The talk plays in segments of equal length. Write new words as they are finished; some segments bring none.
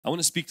I want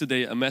to speak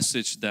today a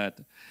message that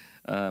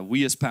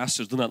we as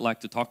pastors do not like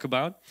to talk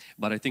about,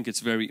 but I think it's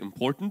very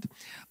important.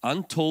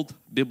 Untold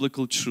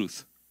biblical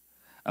truth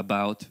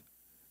about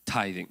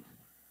tithing.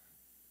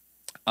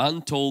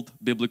 Untold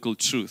biblical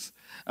truth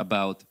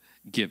about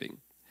giving.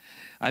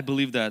 I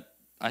believe that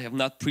I have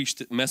not preached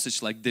a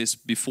message like this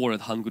before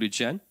at Hungry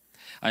Gen.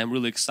 I am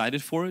really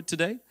excited for it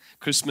today.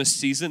 Christmas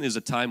season is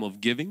a time of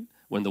giving.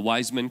 When the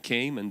wise men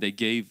came and they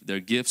gave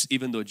their gifts,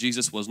 even though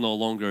Jesus was no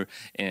longer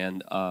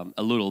a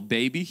little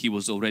baby, He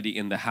was already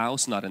in the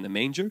house, not in the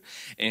manger.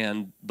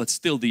 But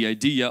still the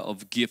idea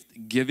of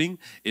gift giving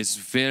is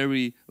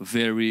very,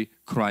 very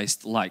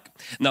Christ-like.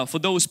 Now for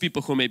those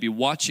people who may be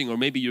watching, or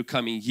maybe you're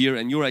coming here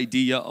and your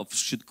idea of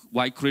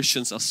why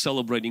Christians are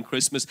celebrating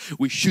Christmas,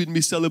 we shouldn't be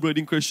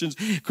celebrating Christmas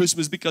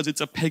because it's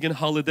a pagan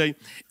holiday.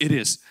 It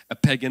is a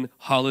pagan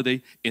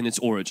holiday in its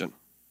origin.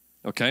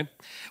 Okay,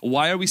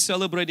 why are we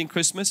celebrating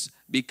Christmas?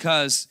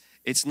 Because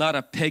it's not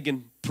a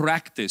pagan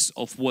practice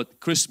of what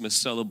Christmas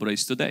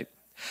celebrates today.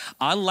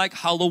 Unlike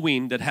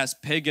Halloween that has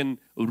pagan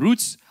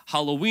roots,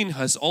 Halloween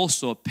has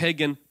also a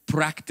pagan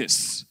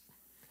practice,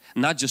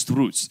 not just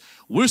roots.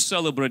 We're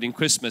celebrating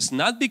Christmas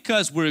not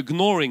because we're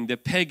ignoring the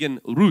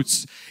pagan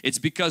roots, it's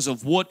because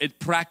of what it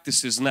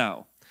practices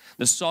now.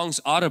 The songs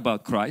are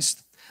about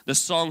Christ. The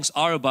songs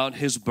are about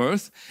His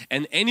birth,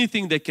 and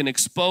anything that can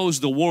expose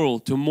the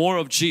world to more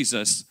of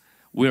Jesus,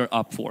 we're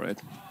up for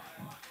it.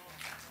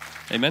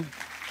 Amen.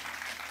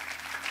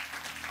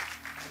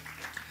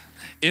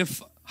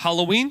 If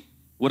Halloween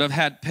would have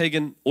had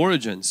pagan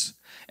origins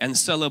and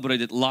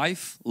celebrated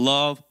life,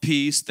 love,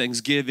 peace,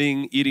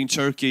 Thanksgiving, eating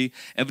turkey,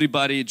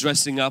 everybody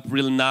dressing up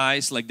real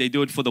nice like they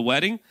do it for the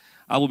wedding,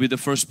 I will be the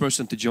first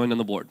person to join on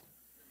the board.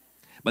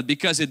 But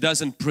because it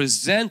doesn't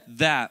present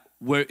that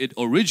where it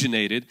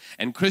originated,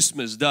 and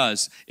Christmas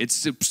does, it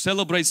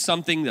celebrates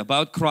something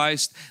about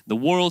Christ. The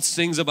world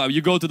sings about,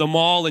 you go to the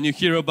mall and you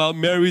hear about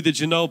Mary, did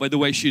you know? By the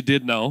way, she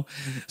did know,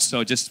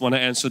 so just want to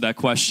answer that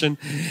question.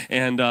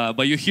 And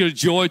but you hear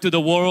joy to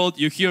the world,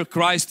 you hear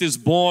Christ is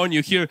born,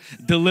 you hear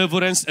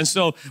deliverance. And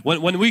so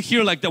when we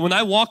hear like that, when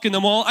I walk in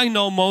the mall, I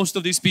know most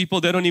of these people,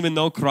 they don't even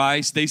know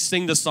Christ. They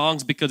sing the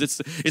songs because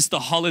it's the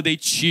holiday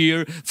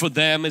cheer for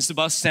them. It's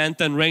about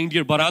Santa and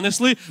reindeer. But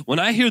honestly, when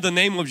I hear the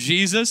name of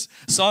Jesus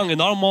sung in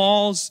our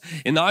malls,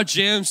 in our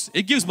gyms,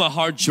 it gives my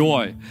heart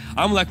joy.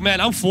 I'm like, man,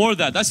 I'm for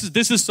that.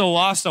 This is so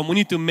awesome. We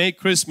need to make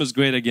Christmas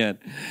great again.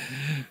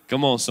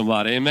 Come on,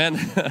 somebody. Amen.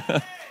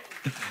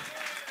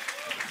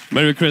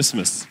 Merry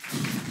Christmas.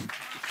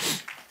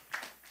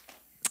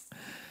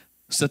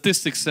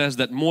 Statistics says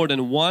that more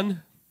than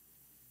 1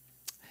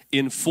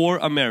 in 4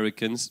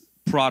 Americans,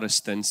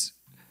 Protestants,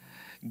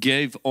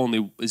 gave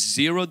only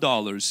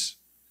 $0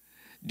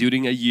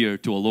 during a year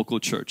to a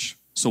local church.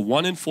 So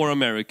 1 in 4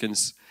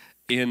 Americans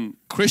in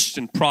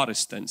Christian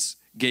Protestants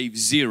gave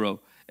 0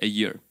 a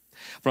year.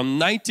 From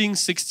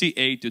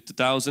 1968 to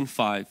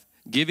 2005,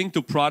 giving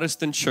to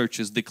Protestant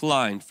churches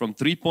declined from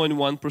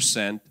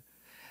 3.1%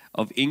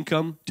 of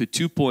income to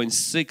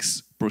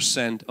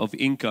 2.6% of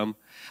income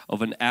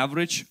of an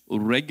average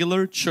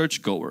regular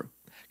churchgoer,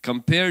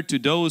 compared to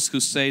those who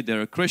say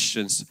they're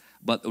Christians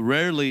but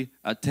rarely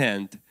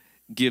attend,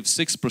 give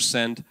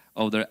 6%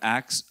 of their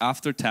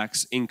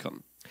after-tax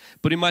income.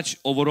 Pretty much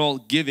overall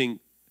giving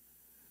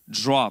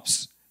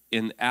drops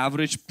in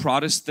average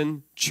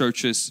Protestant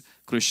churches,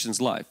 Christian's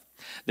life.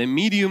 The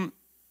median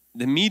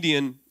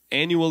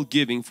annual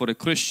giving for a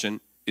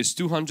Christian is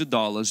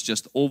 $200,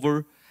 just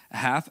over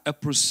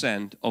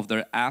 0.5% of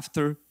their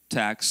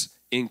after-tax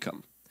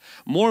income.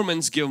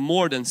 Mormons give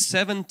more than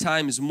 7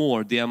 times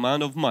more the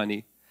amount of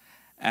money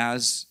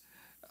as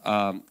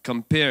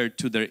compared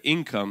to their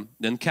income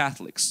than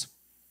Catholics.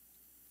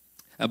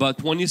 About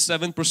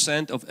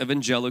 27% of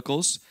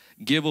evangelicals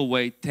give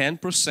away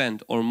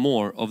 10% or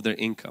more of their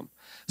income.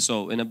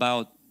 So in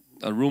about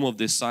a room of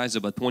this size,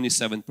 about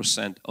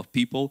 27% of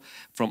people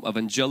from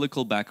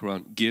evangelical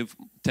background give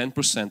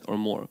 10% or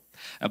more.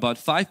 About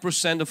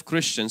 5% of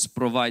Christians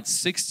provide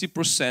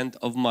 60%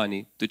 of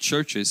money to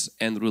churches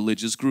and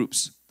religious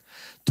groups.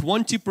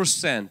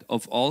 20%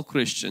 of all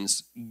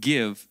Christians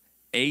give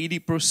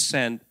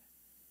 80%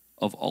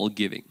 of all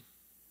giving.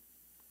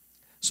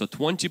 So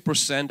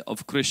 20%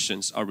 of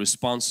Christians are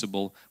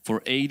responsible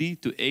for 80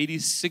 to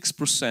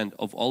 86%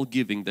 of all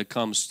giving that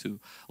comes to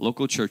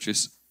local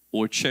churches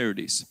or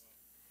charities.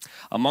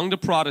 Among the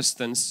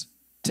Protestants,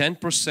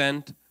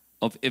 10%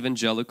 of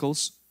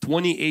evangelicals,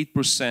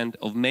 28%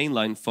 of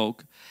mainline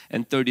folk,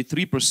 and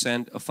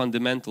 33% of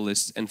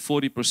fundamentalists and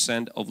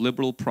 40% of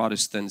liberal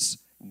Protestants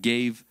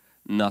gave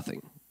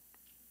nothing.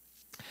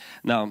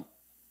 Now,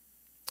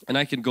 and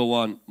I can go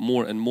on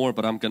more and more,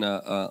 but I'm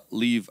gonna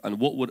leave on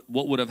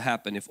what would have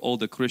happened if all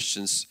the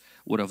Christians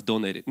would have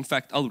donated. In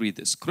fact, I'll read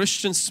this.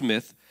 Christian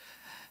Smith,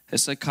 a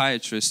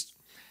psychiatrist,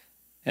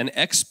 an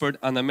expert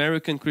on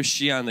American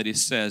Christianity,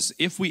 says,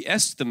 if we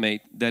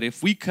estimate that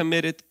if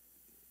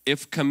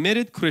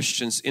committed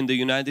Christians in the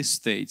United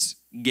States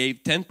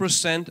gave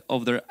 10%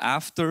 of their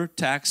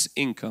after-tax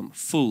income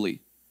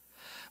fully,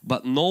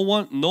 but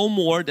no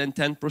more than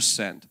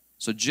 10%,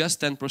 So just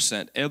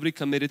 10%. Every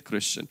committed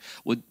Christian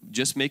would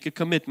just make a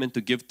commitment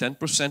to give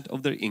 10%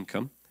 of their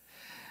income.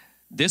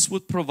 This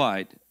would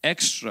provide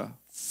extra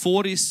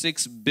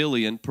 46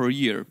 billion per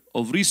year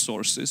of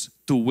resources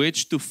to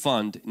which to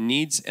fund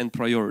needs and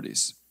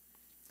priorities.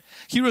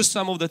 Here are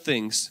some of the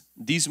things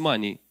this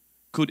money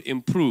could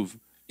improve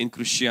in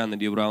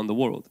Christianity around the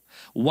world.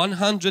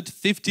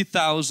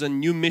 150,000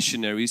 new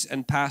missionaries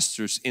and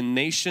pastors in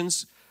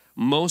nations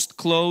most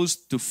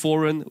closed to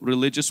foreign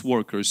religious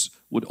workers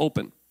would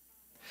open.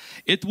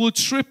 It will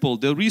triple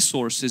the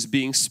resources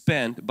being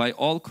spent by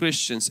all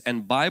Christians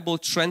and Bible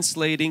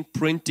translating,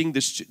 printing,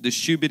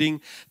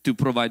 distributing to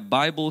provide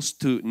Bibles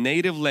to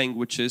native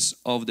languages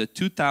of the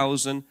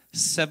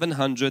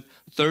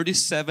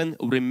 2,737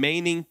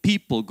 remaining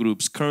people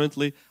groups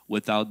currently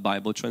without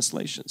Bible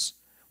translations.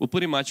 We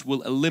pretty much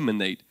will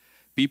eliminate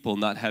people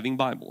not having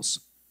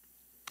Bibles.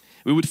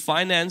 We would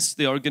finance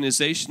the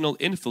organizational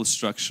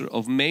infrastructure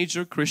of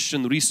major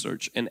Christian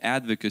research and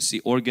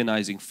advocacy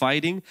organizing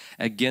fighting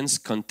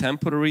against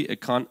contemporary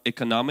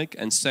economic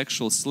and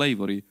sexual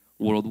slavery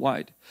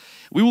worldwide.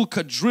 We will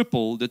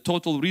quadruple the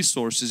total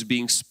resources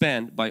being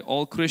spent by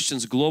all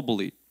Christians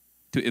globally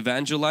to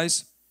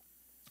evangelize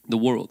the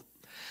world.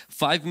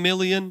 5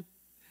 million.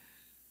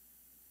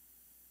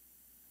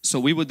 So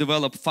we would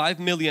develop 5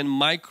 million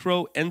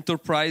micro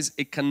enterprise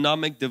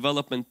economic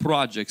development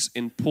projects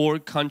in poor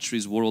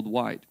countries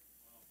worldwide.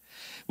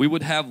 We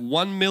would have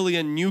 1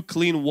 million new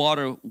clean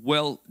water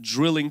well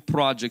drilling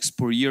projects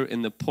per year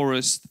in the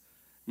poorest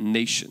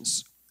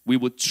nations. We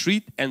would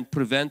treat and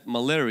prevent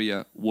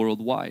malaria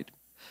worldwide.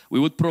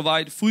 We would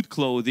provide food,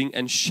 clothing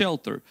and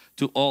shelter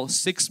to all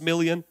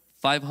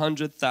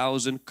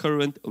 6,500,000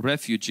 current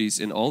refugees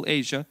in all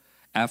Asia,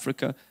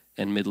 Africa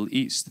and Middle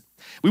East.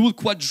 We will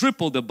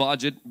quadruple the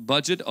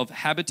budget of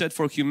Habitat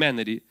for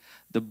Humanity,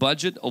 the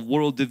budget of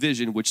World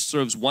Division, which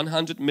serves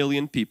 100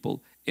 million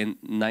people in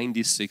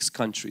 96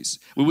 countries.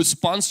 We would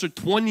sponsor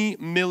 20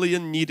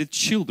 million needed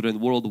children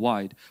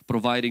worldwide,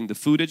 providing the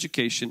food,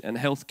 education and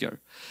healthcare.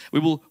 We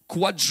will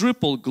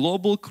quadruple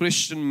global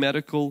Christian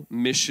medical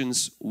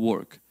missions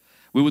work.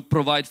 We would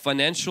provide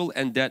financial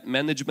and debt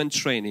management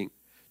training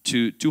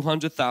to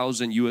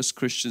 200,000 US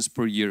Christians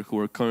per year who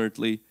are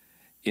currently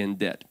in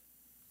debt.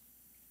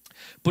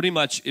 Pretty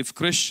much, if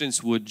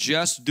Christians would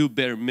just do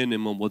bare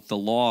minimum what the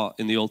law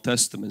in the Old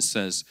Testament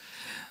says,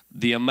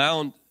 the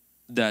amount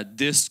that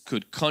this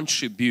could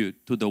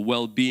contribute to the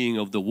well-being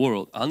of the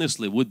world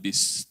honestly would be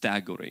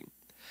staggering.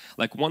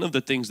 Like, one of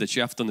the things that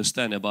you have to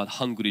understand about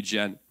Hungry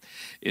Gen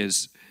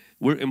is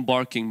we're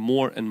embarking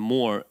more and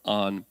more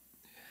on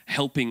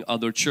helping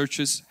other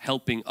churches,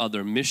 helping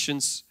other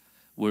missions.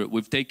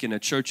 We've taken a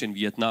church in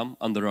Vietnam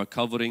under our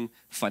covering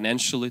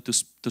financially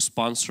to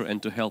sponsor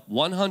and to help.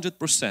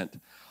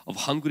 100% of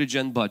Hungry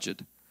Gen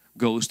budget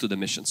goes to the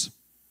missions.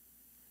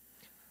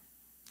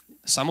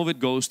 Some of it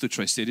goes to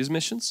Tri-Cities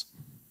missions.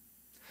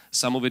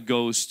 Some of it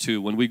goes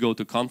to, when we go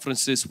to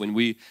conferences, when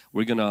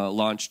we're gonna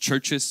launch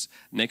churches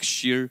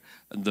next year,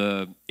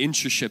 the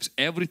internships,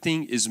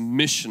 everything is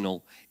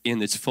missional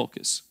in its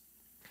focus.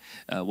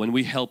 When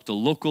we help the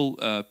local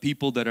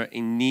people that are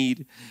in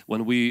need,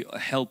 when we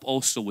help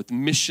also with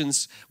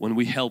missions, when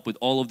we help with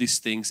all of these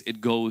things, it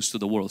goes to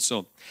the world.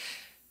 So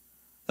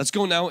let's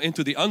go now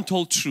into the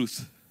untold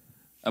truth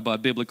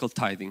about biblical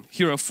tithing.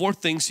 Here are 4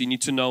 things you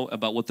need to know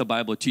about what the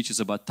Bible teaches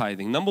about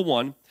tithing. Number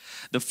 1,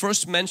 the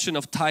first mention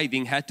of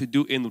tithing had to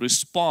do in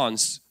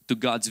response to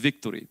God's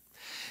victory.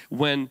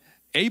 When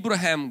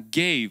Abraham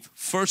gave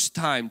first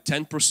time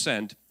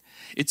 10%,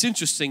 it's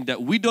interesting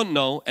that we don't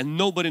know and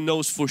nobody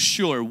knows for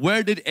sure,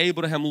 where did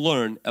Abraham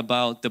learn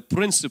about the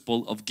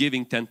principle of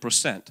giving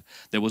 10%?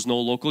 There was no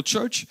local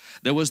church.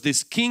 There was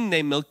this king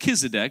named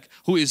Melchizedek,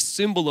 who is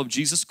symbol of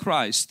Jesus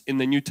Christ in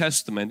the New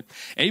Testament.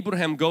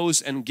 Abraham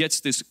goes and gets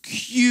this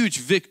huge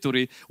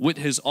victory with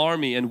his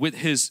army and with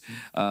his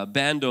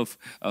band of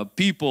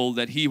people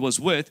that he was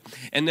with.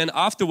 And then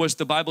afterwards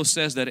the Bible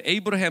says that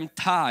Abraham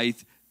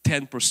tithed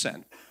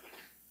 10%.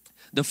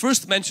 The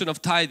first mention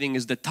of tithing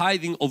is the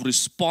tithing of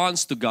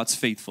response to God's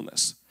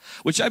faithfulness,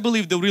 which I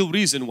believe the real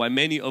reason why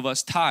many of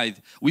us tithe,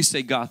 we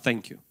say, God,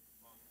 thank you.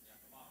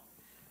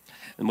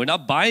 And we're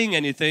not buying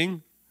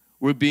anything,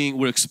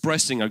 we're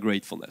expressing our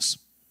gratefulness.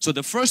 So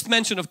the first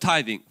mention of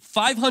tithing,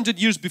 500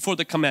 years before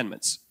the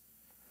commandments,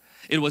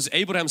 it was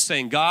Abraham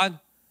saying, God,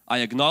 I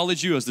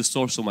acknowledge you as the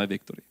source of my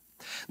victory.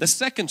 The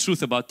second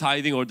truth about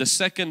tithing, or the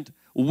second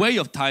way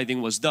of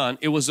tithing was done,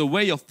 it was a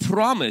way of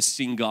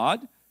promising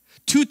God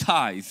to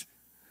tithe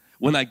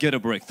when I get a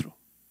breakthrough.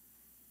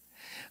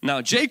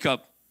 Now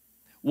Jacob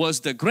was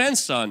the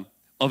grandson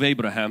of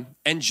Abraham,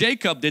 and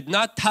Jacob did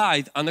not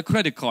tithe on a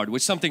credit card, which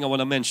is something I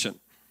want to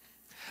mention.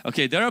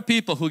 Okay, there are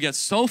people who get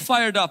so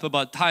fired up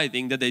about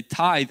tithing that they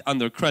tithe on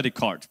their credit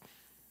card.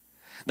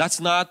 That's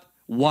not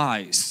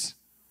wise.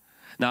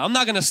 Now I'm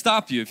not going to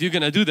stop you if you're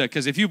going to do that,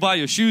 because if you buy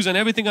your shoes and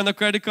everything on the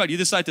credit card, you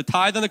decide to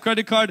tithe on the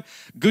credit card,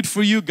 good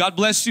for you, God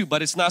bless you,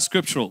 but it's not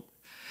scriptural.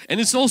 And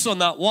it's also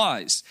not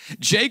wise.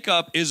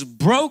 Jacob is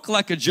broke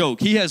like a joke.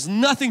 He has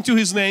nothing to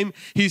his name.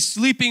 He's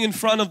sleeping in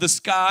front of the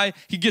sky.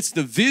 He gets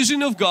the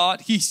vision of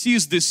God. He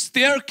sees this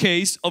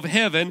staircase of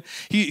heaven.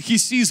 He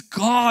sees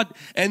God,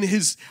 and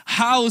his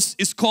house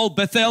is called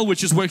Bethel,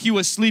 which is where he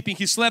was sleeping.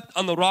 He slept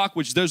on the rock,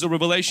 which there's a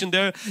revelation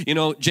there. You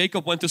know,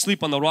 Jacob went to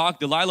sleep on the rock.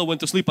 Delilah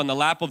went to sleep on the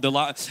lap of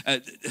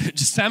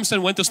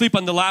Samson went to sleep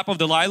on the lap of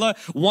Delilah.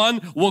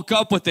 One woke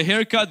up with the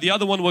haircut. The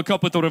other one woke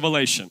up with the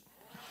revelation.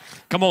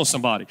 Come on,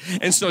 somebody.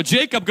 And so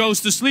Jacob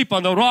goes to sleep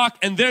on the rock,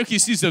 and there he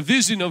sees a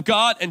vision of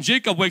God, and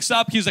Jacob wakes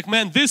up. He's like,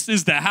 man, this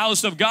is the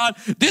house of God.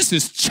 This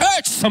is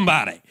church,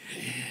 somebody.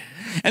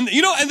 And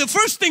you know, and the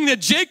first thing that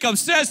Jacob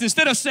says,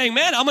 instead of saying,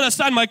 man, I'm going to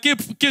sign my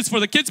kids for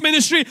the kids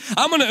ministry,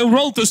 I'm going to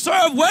enroll to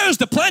serve, where's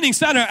the planning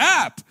center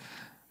app?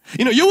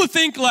 You know, you would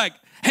think like,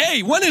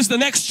 hey, when is the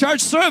next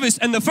church service?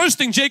 And the first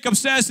thing Jacob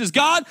says is,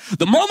 God,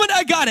 the moment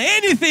I got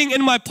anything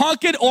in my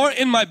pocket or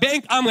in my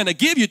bank, I'm going to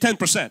give you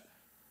 10%.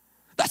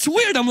 That's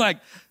weird. I'm like,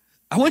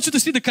 I want you to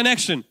see the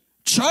connection.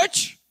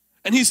 Church,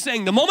 and he's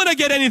saying, the moment I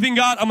get anything,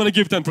 God, I'm going to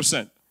give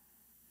 10%.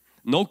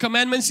 No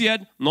commandments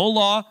yet, no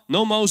law,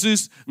 no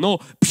Moses, no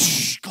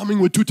coming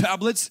with 2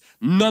 tablets,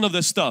 none of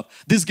this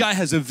stuff. This guy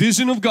has a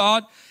vision of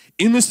God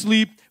in his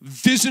sleep,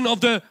 vision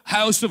of the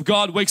house of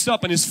God, wakes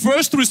up, and his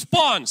first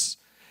response,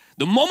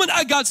 the moment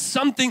I got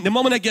something, the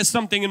moment I get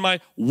something in my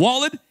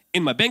wallet,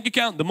 in my bank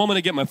account, the moment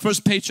I get my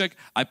first paycheck,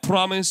 I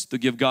promise to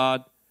give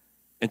God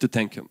and to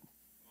thank Him.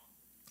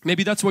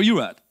 Maybe that's where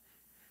you're at.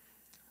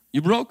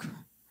 You broke,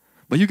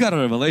 but you got a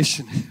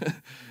revelation.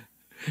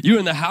 You're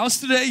in the house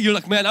today. You're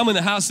like, man, I'm in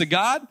the house of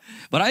God,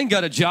 but I ain't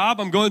got a job.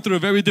 I'm going through a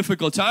very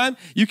difficult time.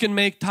 You can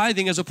make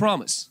tithing as a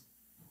promise.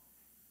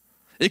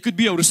 It could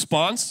be a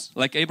response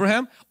like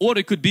Abraham, or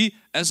it could be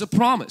as a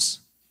promise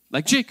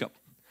like Jacob.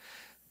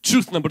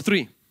 Truth number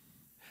 3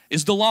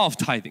 is the law of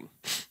tithing.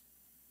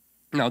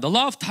 Now, the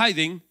law of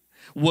tithing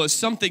was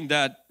something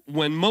that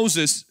when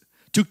Moses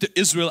took the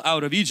Israel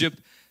out of Egypt,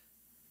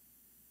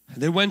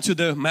 they went to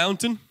the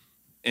mountain,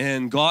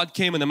 and God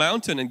came in the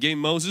mountain and gave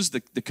Moses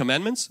the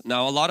commandments.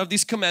 Now, a lot of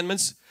these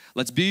commandments,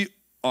 let's be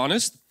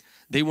honest,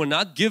 they were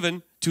not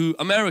given to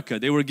America.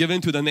 They were given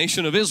to the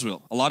nation of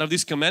Israel. A lot of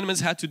these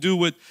commandments had to do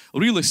with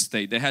real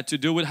estate. They had to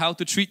do with how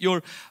to treat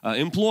your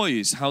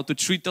employees, how to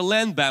treat the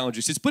land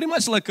boundaries. It's pretty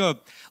much like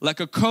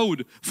a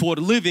code for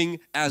living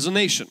as a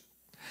nation.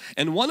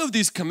 And one of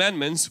these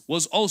commandments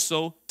was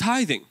also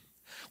tithing.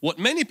 What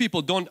many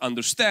people don't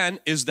understand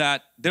is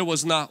that there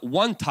was not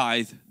one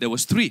tithe, there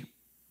was 3.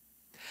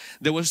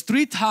 There was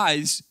 3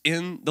 tithes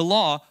in the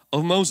law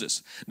of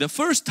Moses. The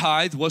first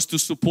tithe was to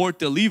support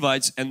the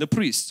Levites and the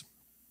priests.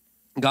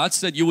 God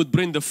said you would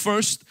bring the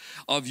first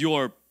of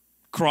your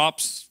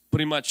crops,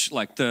 pretty much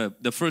like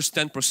the first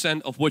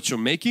 10% of what you're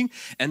making,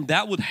 and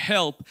that would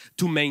help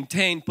to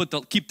maintain,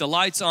 keep the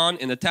lights on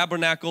in the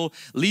tabernacle.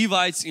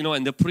 Levites, you know,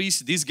 and the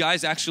priests, these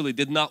guys actually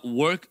did not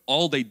work.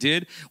 All they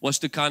did was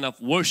to kind of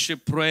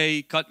worship,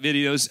 pray, cut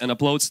videos and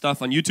upload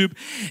stuff on YouTube.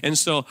 And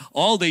so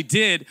all they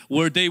did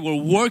were they were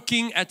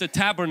working at the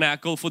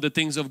tabernacle for the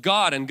things of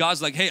God. And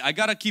God's like, hey, I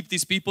gotta keep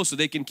these people so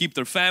they can keep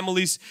their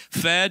families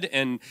fed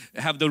and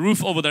have the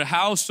roof over their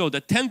house. So the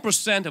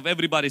 10% of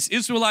everybody's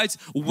Israelites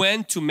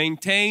went to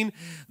maintain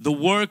the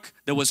work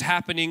that was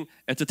happening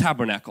at the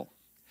tabernacle.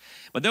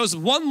 But there was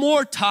one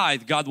more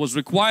tithe God was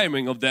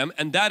requiring of them,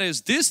 and that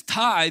is this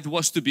tithe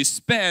was to be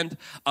spent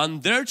on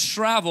their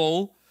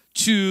travel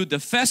to the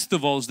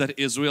festivals that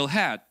Israel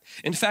had.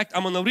 In fact,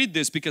 I'm going to read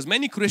this because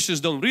many Christians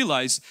don't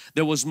realize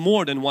there was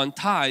more than one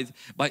tithe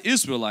by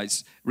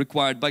Israelites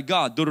required by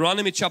God.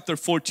 Deuteronomy chapter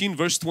 14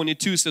 verse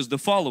 22 says the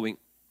following: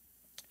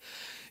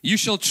 "You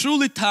shall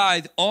truly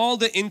tithe all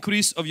the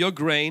increase of your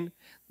grain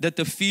that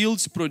the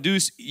fields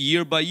produce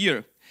year by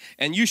year.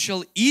 And you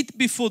shall eat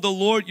before the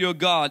Lord your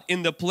God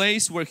in the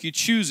place where He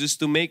chooses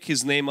to make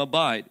His name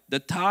abide, the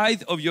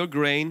tithe of your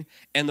grain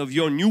and of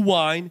your new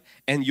wine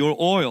and your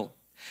oil,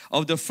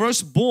 of the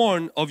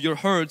firstborn of your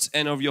herds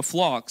and of your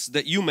flocks,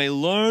 that you may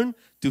learn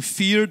to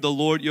fear the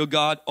Lord your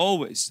God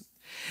always.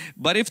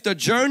 But if the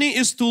journey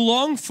is too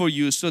long for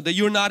you so that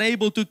you're not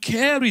able to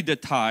carry the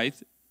tithe,"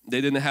 they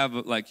didn't have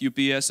like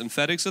UPS and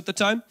FedEx at the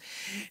time.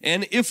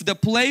 "And if the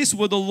place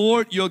where the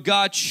Lord your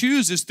God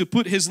chooses to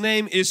put His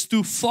name is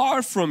too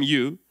far from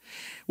you,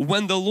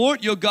 when the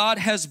Lord your God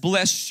has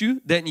blessed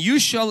you, then you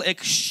shall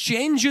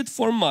exchange it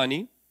for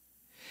money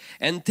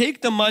and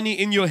take the money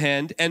in your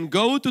hand and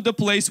go to the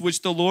place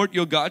which the Lord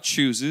your God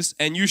chooses,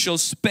 and you shall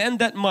spend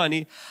that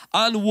money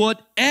on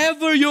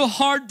whatever your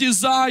heart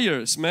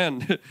desires."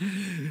 Man,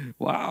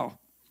 wow.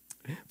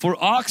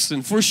 "For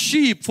oxen, for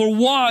sheep, for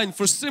wine,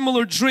 for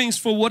similar drinks,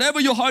 for whatever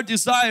your heart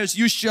desires,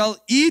 you shall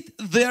eat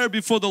there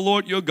before the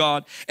Lord your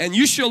God, and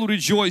you shall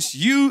rejoice,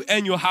 you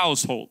and your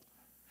household."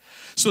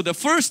 So the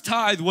first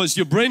tithe was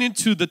you bring it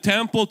to the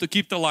temple to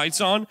keep the lights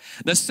on.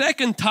 The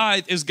second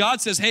tithe is God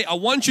says, hey, I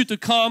want you to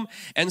come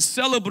and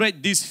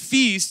celebrate this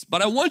feast,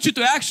 but I want you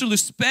to actually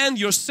spend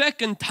your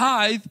second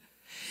tithe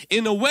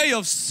in a way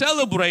of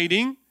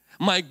celebrating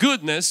my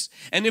goodness,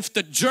 and if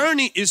the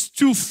journey is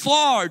too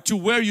far to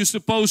where you're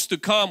supposed to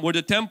come, where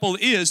the temple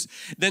is,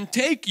 then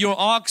take your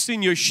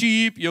oxen, your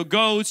sheep, your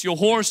goats, your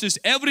horses,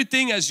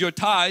 everything as your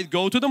tithe,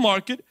 go to the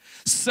market,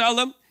 sell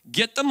them,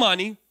 get the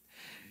money,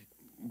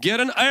 get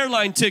an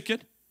airline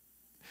ticket,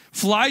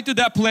 fly to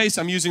that place.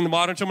 I'm using the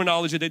modern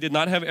terminology. They did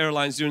not have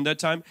airlines during that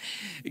time.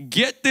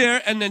 Get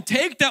there and then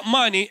take that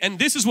money, and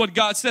this is what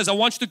God says. I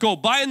want you to go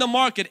buy in the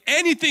market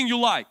anything you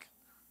like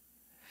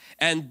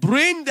and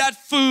bring that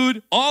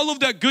food, all of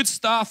that good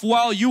stuff,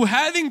 while you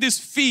having this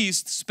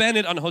feast. Spend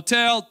it on a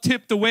hotel,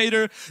 tip the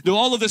waiter, do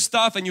all of this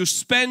stuff, and you're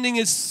spending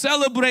it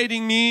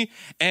celebrating me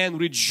and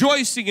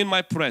rejoicing in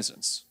my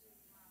presence.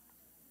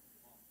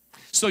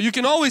 So you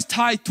can always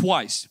tithe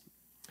twice.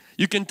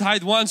 You can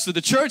tithe once to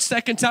the church,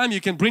 second time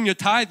you can bring your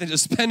tithe and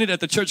just spend it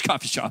at the church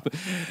coffee shop.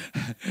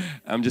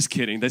 I'm just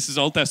kidding. This is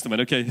Old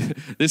Testament, okay?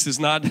 This is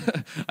not,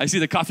 I see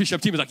the coffee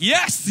shop team is like,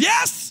 yes,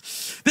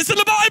 yes, this is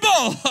the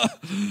Bible.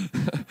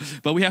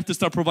 But we have to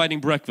start providing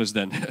breakfast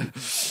then.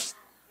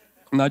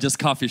 Not just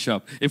coffee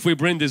shop. If we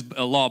bring this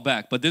law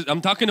back. But this,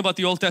 I'm talking about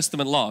the Old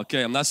Testament law,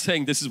 okay? I'm not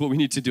saying this is what we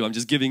need to do. I'm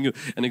just giving you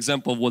an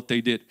example of what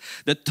they did.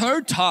 The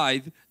third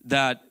tithe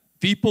that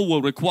people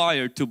were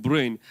required to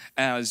bring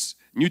as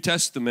New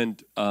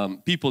Testament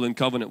people in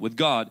covenant with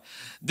God,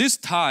 this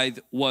tithe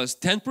was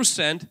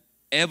 10%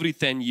 every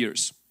 10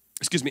 years.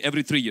 Excuse me,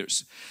 every 3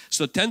 years.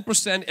 So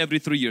 10% every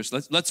 3 years.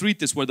 Let's read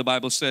this where the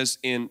Bible says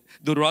in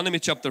Deuteronomy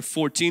chapter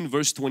 14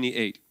 verse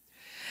 28.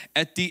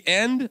 At the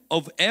end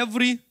of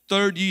every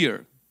third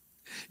year,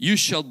 you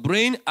shall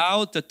bring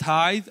out the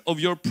tithe of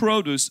your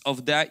produce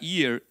of that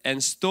year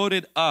and store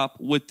it up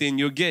within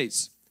your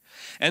gates.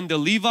 And the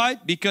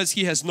Levite, because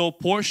he has no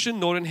portion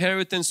nor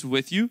inheritance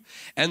with you,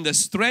 and the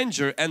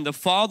stranger and the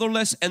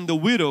fatherless and the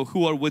widow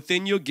who are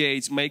within your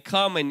gates may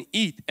come and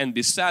eat and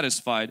be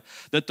satisfied,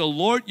 that the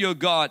Lord your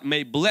God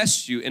may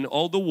bless you in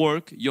all the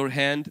work your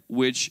hand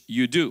which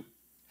you do.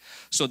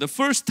 So the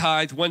first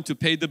tithe went to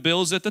pay the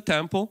bills at the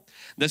temple.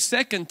 The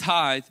second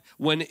tithe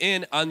went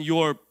in on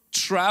your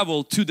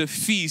travel to the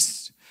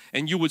feast,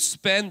 and you would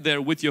spend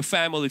there with your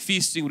family,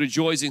 feasting,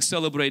 rejoicing,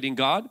 celebrating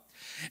God.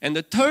 And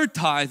the third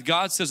tithe,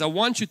 God says, I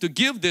want you to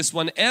give this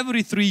one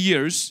every 3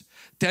 years,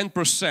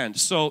 10%.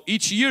 So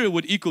each year it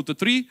would equal to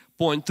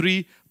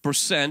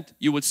 3.3%.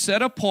 You would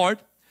set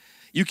apart.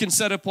 You can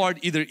set apart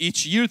either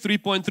each year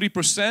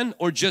 3.3%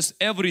 or just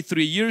every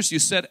 3 years. You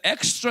set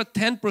extra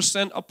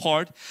 10%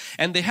 apart.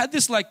 And they had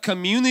this like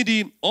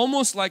community,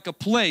 almost like a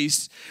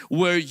place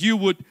where you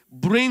would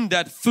bring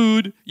that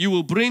food. You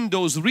will bring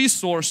those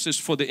resources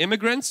for the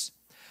immigrants,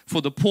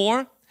 for the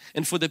poor,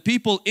 and for the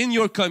people in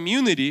your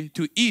community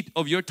to eat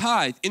of your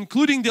tithe,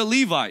 including the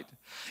Levite.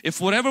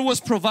 If whatever was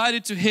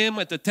provided to him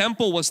at the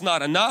temple was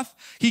not enough,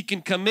 he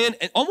can come in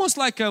and almost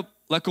like a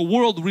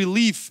world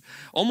relief,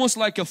 almost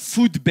like a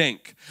food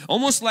bank,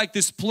 almost like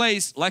this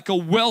place, like a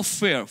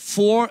welfare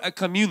for a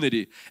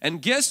community.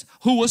 And guess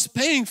who was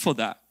paying for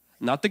that?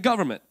 Not the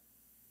government,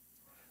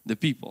 the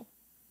people.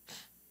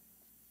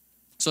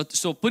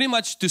 So pretty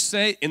much to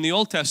say in the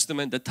Old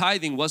Testament, the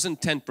tithing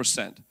wasn't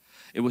 10%.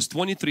 It was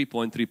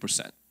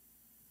 23.3%.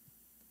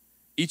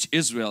 Each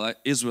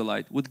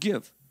Israelite would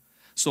give.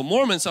 So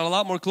Mormons are a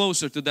lot more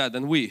closer to that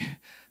than we,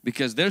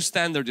 because their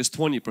standard is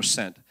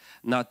 20%,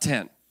 not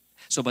 10.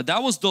 So, but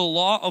that was the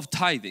law of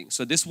tithing.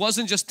 So this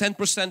wasn't just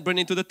 10%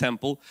 bringing to the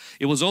temple.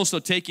 It was also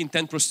taking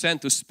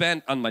 10% to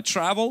spend on my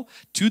travel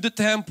to the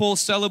temple,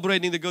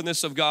 celebrating the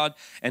goodness of God.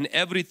 And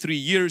every 3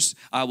 years,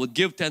 I would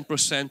give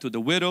 10% to the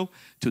widow,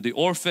 to the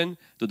orphan,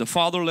 to the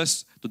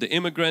fatherless, to the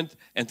immigrant,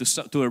 and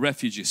to a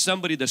refugee.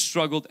 Somebody that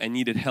struggled and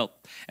needed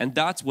help. And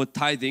that's what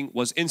tithing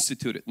was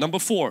instituted. Number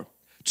 4,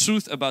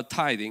 truth about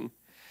tithing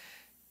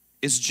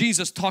is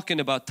Jesus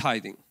talking about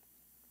tithing.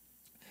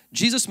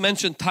 Jesus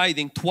mentioned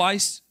tithing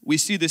twice. We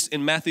see this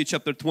in Matthew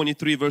chapter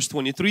 23 verse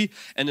 23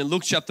 and in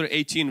Luke chapter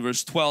 18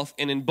 verse 12.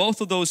 And in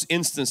both of those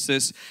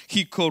instances,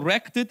 He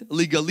corrected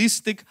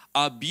legalistic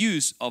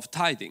abuse of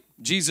tithing.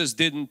 Jesus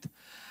didn't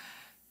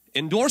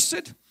endorse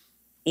it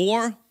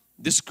or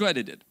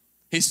discredit it.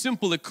 He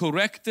simply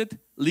corrected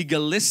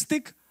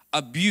legalistic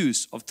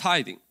abuse of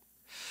tithing.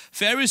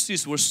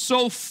 Pharisees were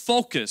so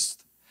focused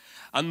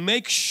and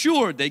make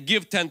sure they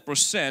give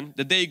 10%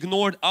 that they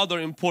ignored other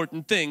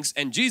important things.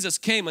 And Jesus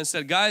came and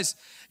said, guys,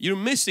 you're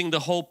missing the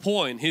whole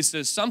point. He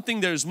says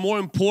something that is more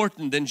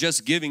important than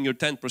just giving your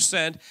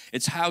 10%.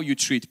 It's how you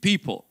treat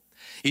people.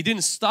 He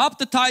didn't stop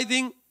the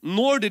tithing,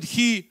 nor did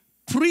He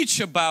preach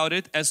about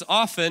it as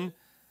often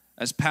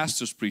as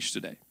pastors preach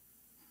today.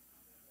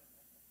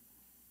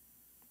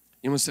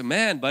 You must say,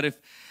 man, but if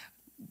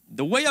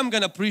the way I'm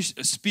going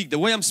to speak, the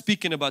way I'm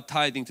speaking about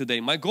tithing today,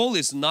 my goal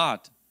is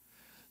not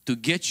to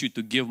get you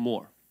to give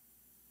more.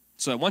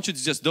 So I want you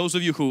to just, those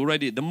of you who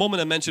already, the moment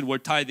I mentioned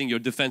word tithing, your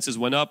defenses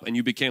went up and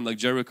you became like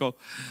Jericho,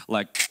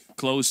 like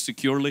closed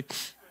securely.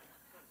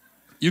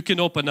 You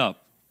can open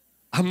up.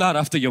 I'm not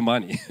after your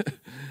money.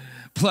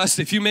 Plus,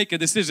 if you make a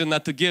decision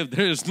not to give,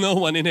 there is no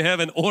one in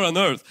heaven or on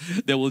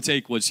earth that will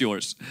take what's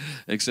yours,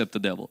 except the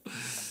devil.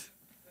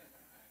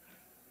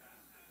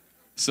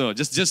 So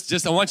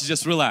just I want you to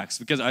just relax,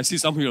 because I see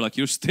some of you are like,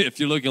 you're stiff.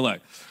 You're looking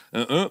like,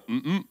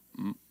 you're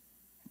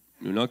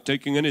not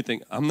taking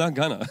anything. I'm not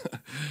gonna.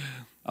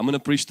 I'm gonna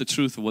preach the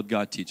truth of what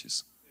God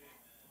teaches.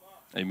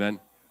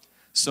 Amen.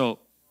 So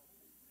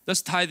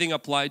does tithing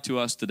apply to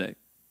us today?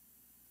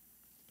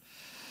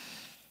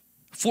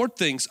 4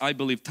 things I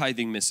believe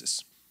tithing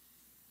misses.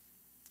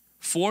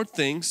 4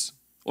 things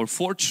or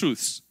 4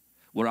 truths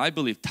where I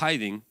believe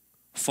tithing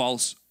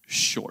falls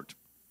short.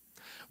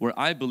 Where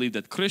I believe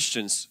that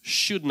Christians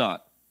should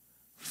not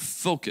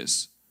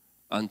focus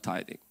on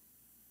tithing.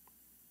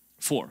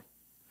 4.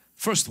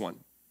 First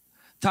one,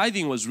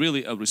 tithing was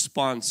really a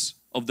response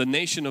of the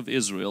nation of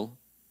Israel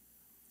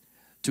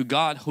to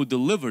God who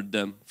delivered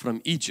them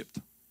from Egypt.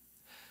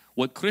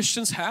 What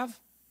Christians have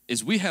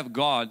is we have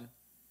God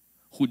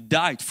who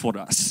died for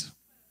us.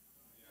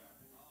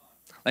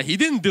 Like He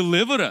didn't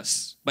deliver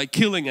us by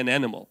killing an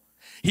animal.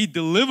 He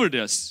delivered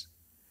us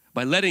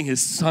by letting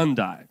His Son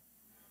die.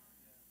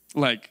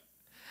 Like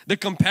the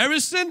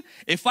comparison,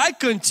 if I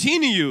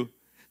continue,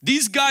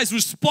 these guys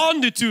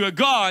responded to a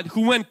God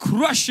who went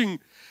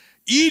crushing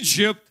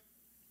Egypt,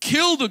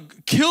 killed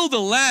a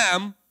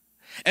lamb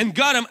and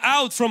got him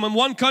out from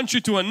one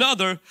country to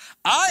another.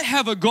 I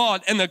have a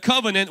God and a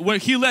covenant where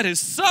He let His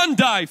Son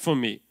die for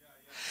me.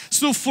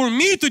 So for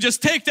me to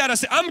just take that and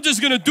say, I'm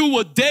just going to do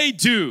what they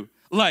do,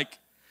 like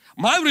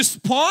my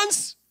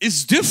response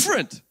is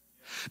different,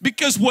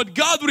 because what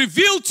God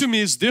revealed to me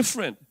is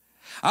different.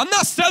 I'm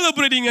not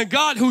celebrating a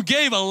God who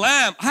gave a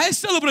lamb. I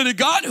celebrate a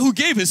God who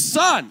gave His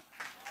Son.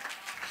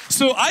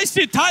 So I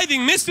see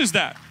tithing misses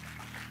that.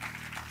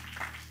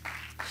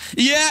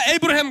 Yeah,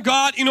 Abraham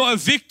got, a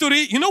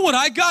victory. You know what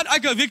I got? I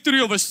got victory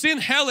over sin,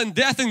 hell, and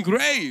death and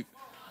grave.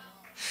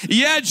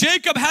 Yeah,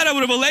 Jacob had a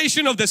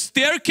revelation of the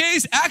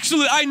staircase.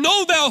 Actually, I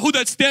know now who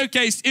that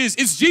staircase is.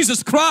 It's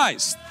Jesus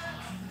Christ.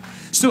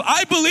 So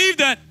I believe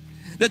that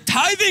the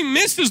tithing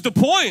misses the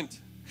point,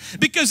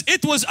 because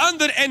it was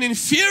under an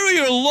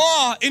inferior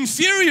law,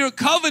 inferior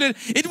covenant.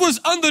 It was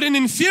under an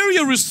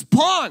inferior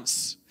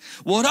response.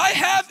 What I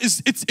have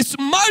is, it's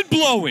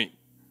mind-blowing.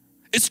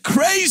 It's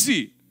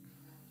crazy.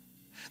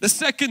 The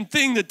second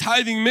thing that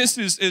tithing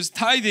misses is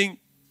tithing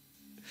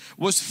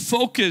was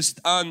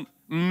focused on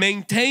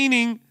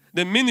maintaining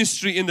the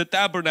ministry in the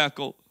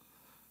tabernacle.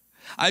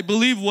 I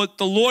believe what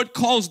the Lord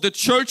calls the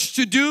church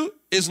to do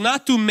is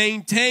not to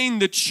maintain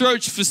the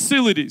church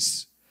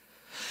facilities,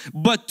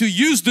 but to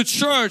use the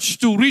church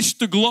to reach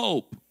the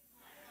globe.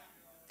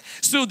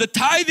 So the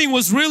tithing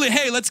was really,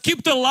 hey, let's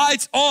keep the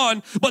lights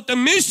on, but the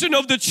mission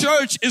of the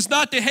church is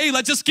not to, hey,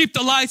 let's just keep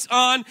the lights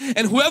on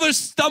and whoever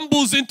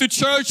stumbles into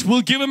church,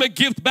 we'll give him a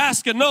gift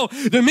basket. No,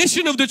 the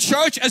mission of the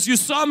church, as you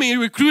saw me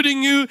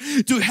recruiting you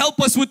to help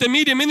us with the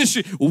media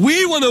ministry,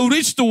 we want to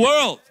reach the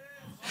world.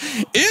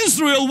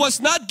 Israel was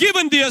not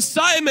given the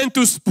assignment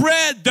to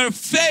spread their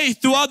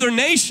faith to other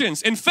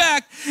nations. In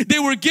fact, they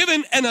were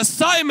given an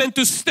assignment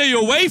to stay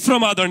away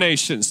from other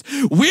nations.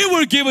 We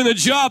were given a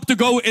job to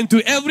go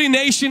into every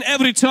nation,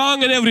 every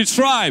tongue and every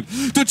tribe,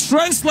 to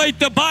translate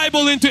the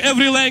Bible into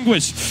every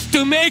language,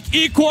 to make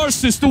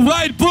e-courses, to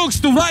write books,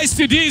 to write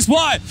CDs.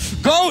 Why?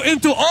 Go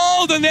into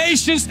all the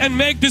nations and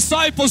make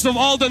disciples of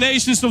all the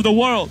nations of the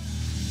world.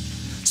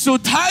 So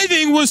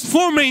tithing was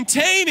for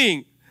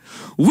maintaining.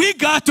 We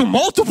got to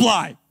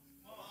multiply.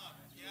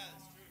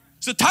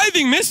 So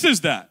tithing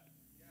misses that,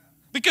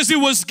 because it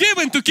was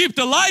given to keep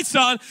the lights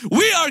on.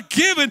 We are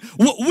given,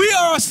 what we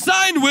are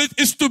assigned with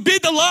is to be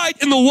the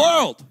light in the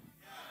world,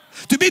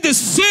 to be the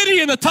city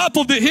in the top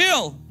of the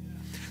hill.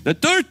 The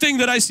third thing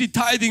that I see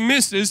tithing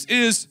misses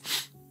is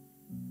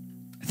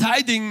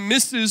tithing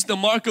misses the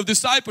mark of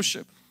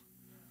discipleship.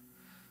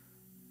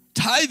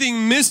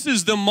 Tithing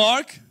misses the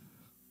mark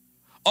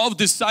of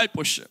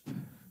discipleship.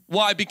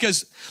 Why?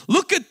 Because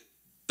look at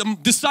the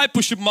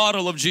discipleship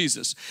model of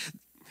Jesus.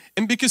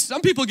 And because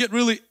some people get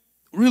really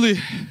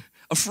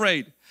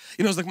afraid.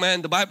 It's like,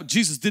 man, the Bible,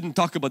 Jesus didn't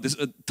talk about this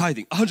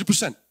tithing.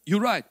 100%. You're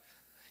right.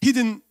 He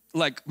didn't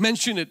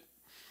mention it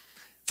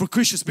for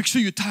Christians. Make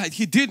sure you tithe.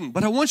 He didn't.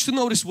 But I want you to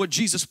notice what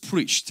Jesus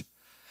preached.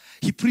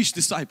 He preached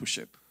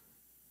discipleship.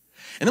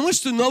 And I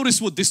want you to notice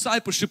what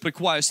discipleship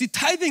requires. See,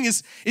 tithing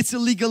it's a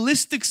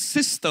legalistic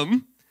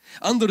system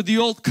under the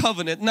old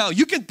covenant. Now,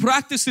 you can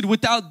practice it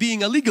without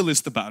being a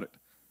legalist about it.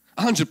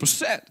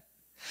 100%.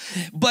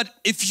 But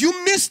if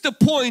you miss the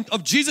point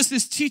of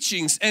Jesus's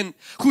teachings and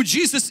who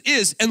Jesus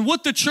is and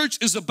what the church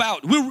is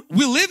about,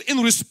 we live in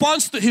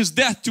response to His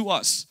death to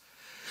us,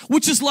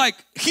 which is like,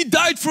 He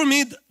died for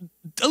me,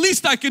 the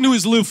least I can do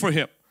is live for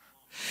Him.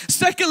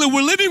 Secondly,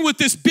 we're living with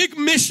this big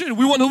mission.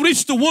 We want to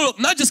reach the world,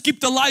 not just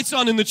keep the lights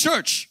on in the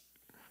church.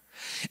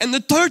 And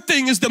the third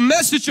thing is the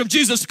message of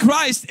Jesus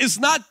Christ is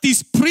not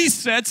these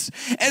presets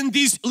and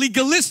these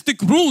legalistic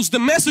rules. The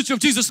message of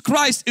Jesus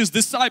Christ is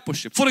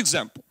discipleship. For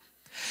example,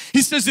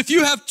 He says if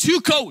you have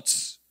 2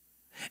 coats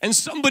and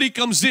somebody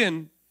comes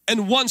in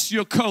and wants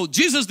your coat,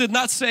 Jesus did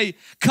not say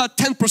cut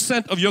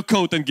 10% of your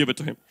coat and give it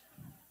to him.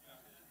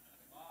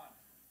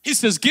 He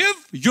says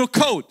give your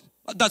coat,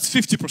 that's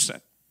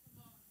 50%.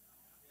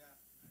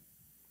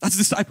 That's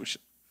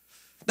discipleship.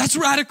 That's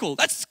radical.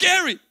 That's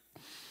scary.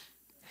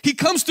 He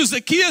comes to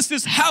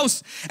Zacchaeus'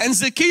 house and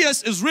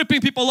Zacchaeus is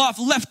ripping people off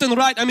left and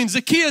right. I mean,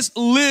 Zacchaeus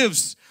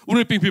lives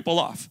ripping people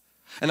off.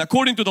 And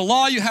according to the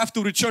law, you have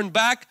to return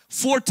back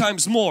 4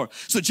 times more.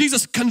 So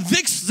Jesus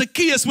convicts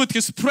Zacchaeus with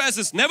His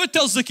presence. Never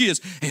tells Zacchaeus,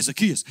 hey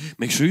Zacchaeus,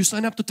 make sure you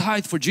sign up to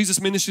tithe for Jesus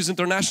Ministries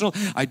International.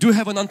 I do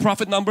have a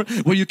nonprofit number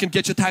where you can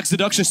get your tax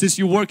deduction since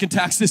you work in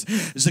taxes.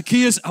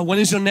 Zacchaeus, when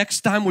is your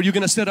next time where you're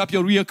going to set up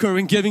your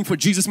reoccurring giving for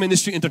Jesus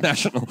Ministry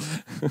International?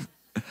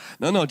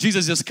 No,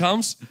 Jesus just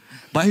comes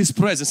by His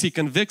presence. He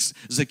convicts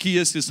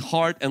Zacchaeus'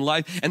 heart and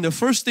life. And the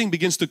first thing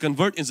begins to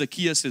convert in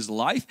Zacchaeus'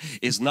 life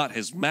is not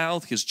his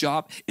mouth, his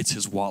job, it's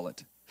his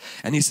wallet.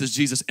 And he says,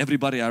 Jesus,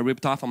 everybody I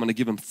ripped off, I'm going to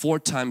give him 4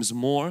 times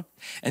more.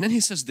 And then he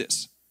says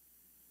this,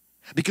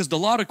 because the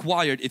law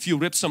required if you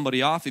rip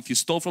somebody off, if you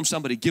stole from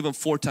somebody, give him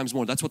 4 times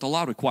more. That's what the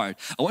law required.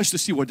 I want you to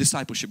see where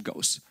discipleship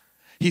goes.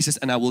 He says,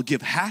 and I will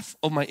give half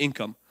of my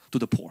income to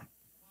the poor.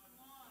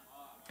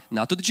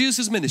 Not to the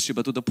Jesus ministry,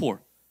 but to the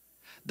poor.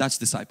 That's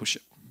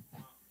discipleship.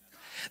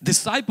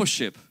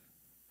 Discipleship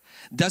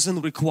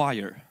doesn't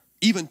require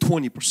even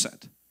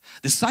 20%.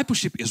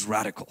 Discipleship is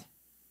radical.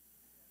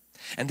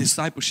 And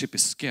discipleship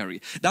is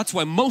scary. That's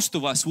why most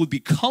of us would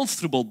be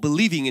comfortable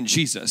believing in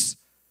Jesus.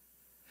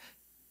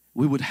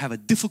 We would have a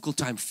difficult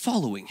time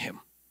following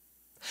Him.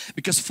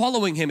 Because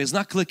following Him is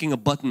not clicking a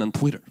button on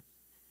Twitter.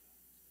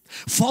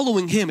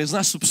 Following Him is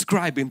not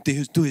subscribing to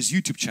His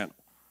YouTube channel.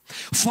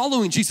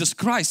 Following Jesus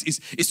Christ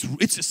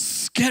it's a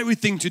scary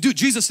thing to do.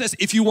 Jesus says,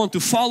 if you want to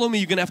follow me,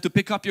 you're gonna have to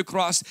pick up your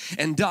cross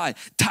and die.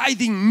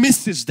 Tithing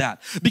misses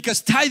that,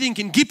 because tithing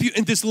can keep you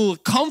in this little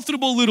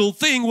comfortable little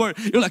thing where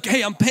you're like,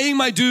 hey, I'm paying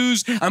my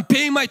dues, I'm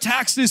paying my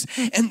taxes,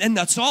 and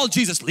that's all.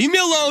 Jesus, leave me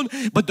alone.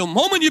 But the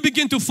moment you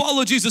begin to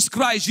follow Jesus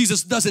Christ,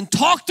 Jesus doesn't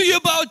talk to you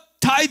about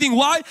tithing.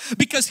 Why?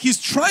 Because He's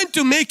trying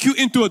to make you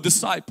into a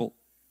disciple.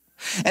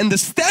 And the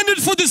standard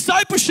for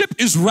discipleship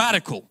is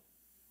radical.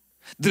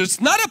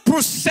 There's not a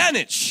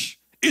percentage,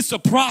 it's a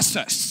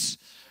process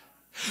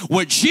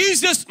where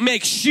Jesus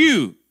makes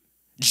you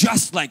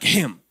just like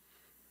Him.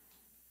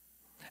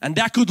 And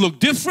that could look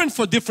different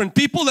for different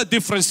people at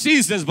different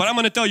seasons, but I'm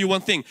going to tell you one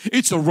thing,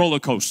 it's a roller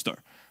coaster.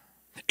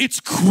 It's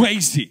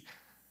crazy.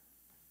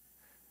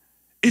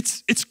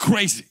 It's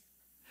crazy.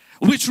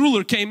 Which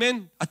ruler came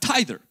in? A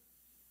tither.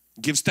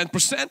 Gives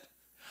 10%,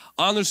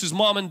 honors his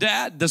mom and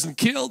dad, doesn't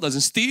kill,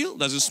 doesn't steal,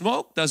 doesn't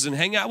smoke, doesn't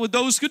hang out with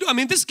those who do. I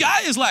mean, this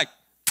guy is like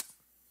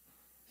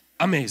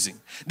amazing.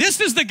 This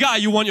is the guy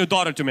you want your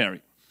daughter to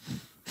marry.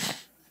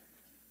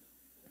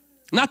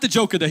 Not the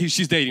joker that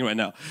she's dating right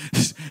now.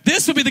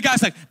 This would be the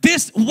guy's like,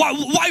 this,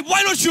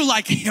 why don't you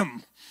like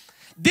him?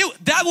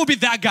 That would be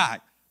that guy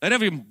that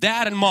every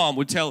dad and mom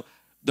would tell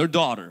their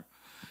daughter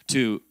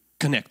to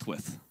connect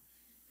with.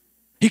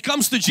 He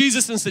comes to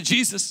Jesus and says,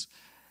 Jesus,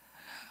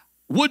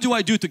 what do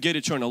I do to get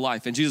eternal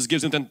life? And Jesus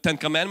gives him 10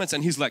 commandments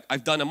and he's like,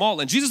 I've done them all.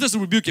 And Jesus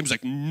doesn't rebuke him. He's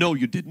like, no,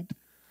 you didn't.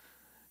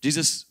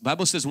 Jesus,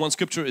 Bible says one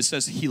scripture, it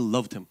says He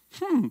loved him.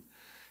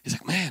 He's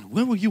like, man,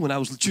 where were you when I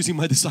was choosing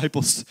my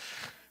disciples?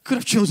 Could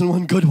have chosen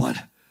one good one.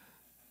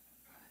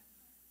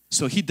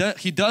 So he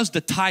does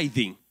the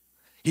tithing.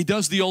 He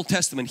does the Old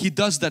Testament. He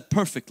does that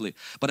perfectly.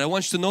 But I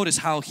want you to notice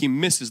how he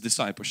misses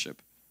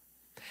discipleship.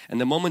 And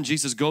the moment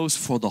Jesus goes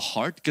for the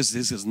heart, because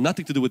this has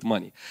nothing to do with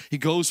money. He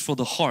goes for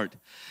the heart.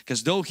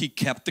 Because though He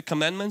kept the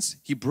commandments,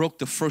 He broke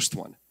the first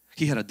one.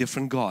 He had a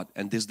different God,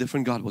 and this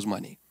different God was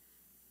money.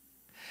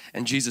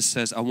 And Jesus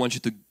says, I want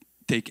you to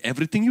take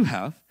everything you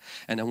have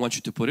and I want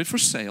you to put it for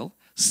sale,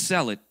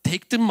 sell it,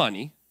 take the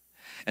money.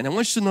 And I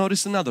want you to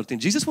notice another thing.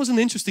 Jesus wasn't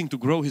interested to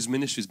grow His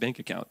ministry's bank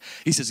account.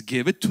 He says,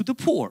 give it to the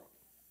poor.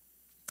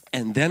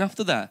 And then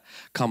after that,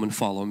 come and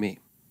follow me.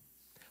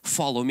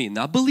 Follow me.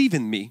 Not believe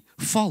in me,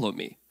 follow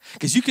me.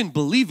 Because you can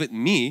believe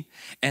in me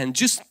and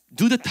just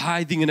do the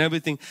tithing and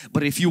everything.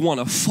 But if you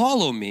want to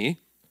follow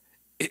me,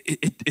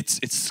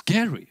 it's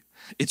scary.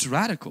 It's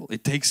radical.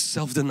 It takes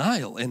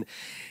self-denial. And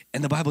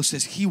the Bible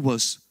says He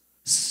was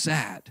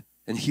sad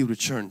and He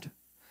returned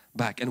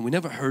back. And we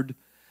never heard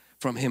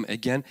from Him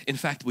again. In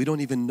fact, we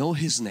don't even know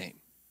His name.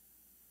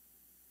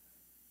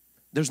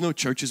 There's no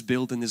churches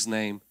built in His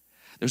name.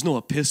 There's no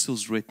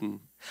epistles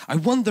written. I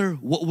wonder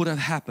what would have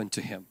happened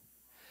to Him.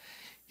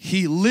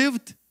 He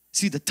lived,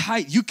 see the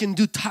tithe, you can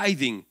do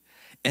tithing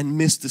and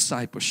miss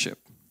discipleship.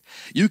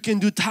 You can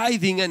do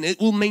tithing and it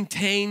will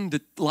maintain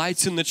the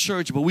lights in the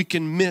church, but we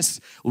can miss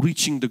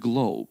reaching the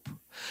globe.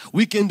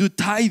 We can do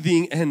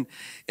tithing and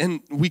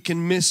we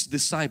can miss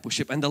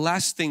discipleship. And the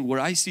last thing where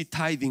I see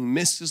tithing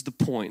misses the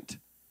point.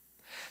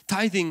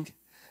 Tithing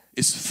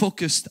is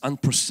focused on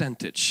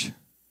percentage,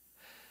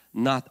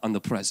 not on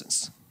the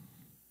presence.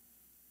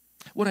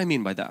 What do I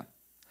mean by that?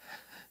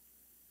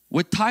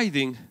 With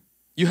tithing,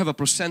 you have a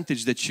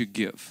percentage that you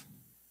give.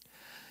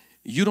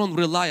 You don't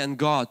rely on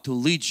God to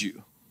lead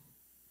you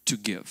to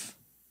give.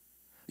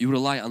 You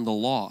rely on the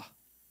law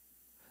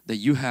that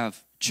you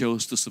have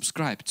chose to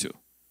subscribe to.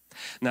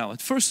 Now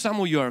at first some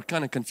of you are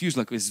kind of confused,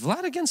 like, is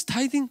Vlad against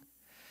tithing?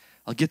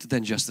 I'll get to that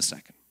in just a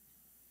second.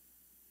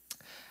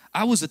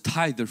 I was a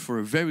tither for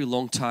a very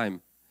long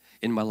time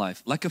in my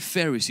life, like a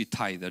Pharisee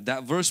tither.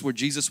 That verse where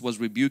Jesus was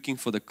rebuking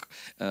for the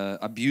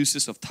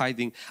abuses of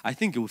tithing, I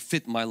think it would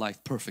fit my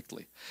life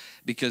perfectly,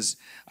 because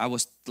I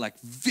was like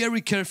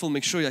very careful,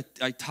 make sure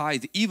I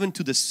tithe even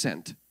to the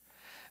cent.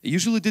 I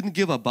usually didn't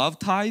give above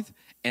tithe,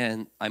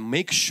 and I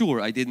make sure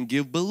I didn't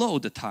give below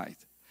the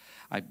tithe.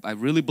 I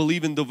really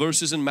believe in the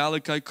verses in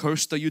Malachi,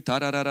 cursed are you,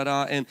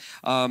 and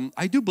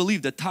I do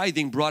believe that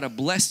tithing brought a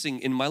blessing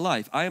in my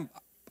life. I am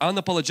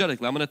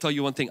unapologetically, I'm going to tell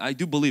you one thing. I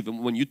do believe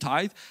when you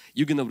tithe,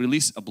 you're going to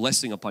release a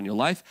blessing upon your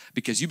life,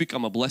 because you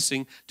become a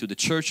blessing to the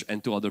church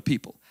and to other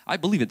people. I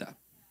believe in that.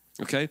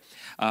 Okay,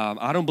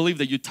 I don't believe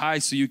that you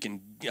tithe so you can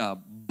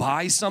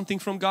buy something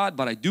from God,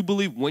 but I do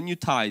believe when you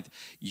tithe,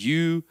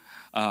 you're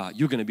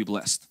going to be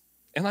blessed.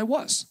 And I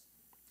was.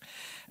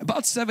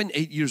 About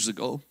 7-8 years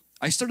ago,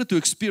 I started to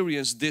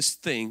experience this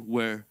thing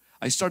where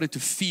I started to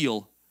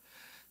feel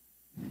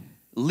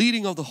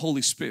leading of the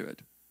Holy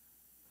Spirit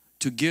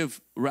to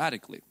give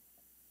radically,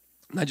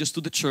 not just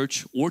to the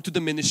church or to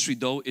the ministry,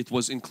 though it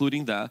was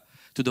including that,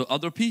 to the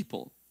other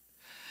people.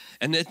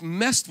 And it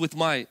messed with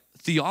my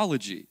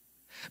theology,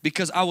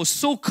 because I was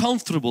so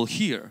comfortable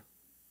here.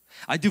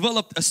 I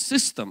developed a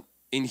system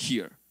in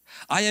here.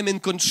 I am in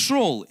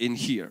control in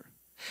here.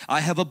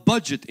 I have a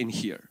budget in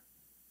here.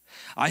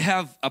 I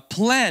have a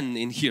plan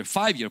in here,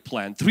 5-year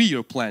plan,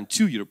 3-year plan,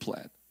 2-year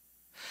plan.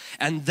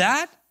 And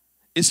that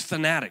is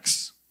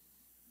fanatics.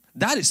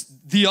 That is,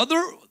 the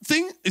other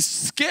thing is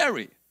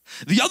scary.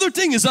 The other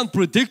thing is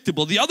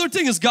unpredictable. The other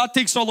thing is God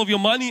takes all of your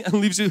money and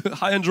leaves you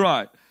high and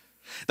dry.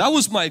 That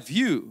was my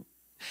view.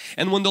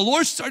 And when the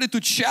Lord started to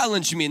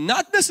challenge me,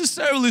 not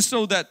necessarily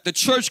so that the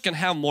church can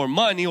have more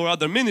money or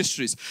other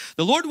ministries,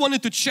 the Lord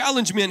wanted to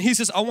challenge me, and He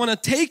says, I want to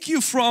take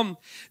you from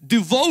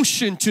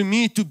devotion to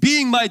me to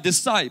being my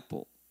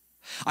disciple.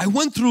 I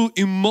went through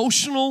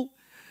emotional,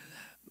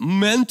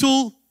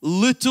 mental,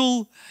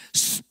 little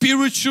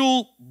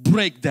spiritual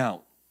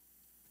breakdown.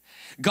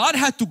 God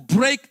had to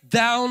break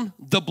down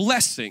the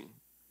blessing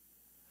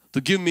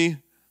to give me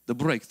the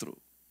breakthrough.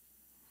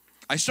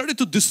 I started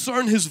to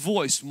discern His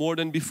voice more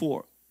than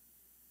before.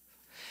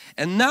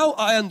 And now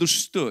I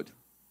understood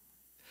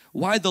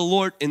why the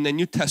Lord in the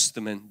New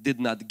Testament did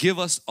not give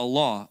us a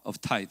law of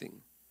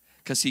tithing,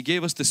 because He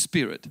gave us the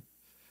Spirit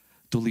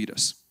to lead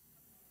us.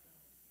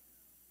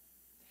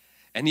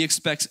 And He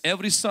expects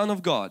every son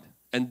of God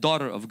and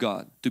daughter of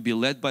God to be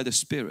led by the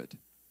Spirit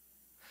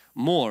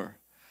more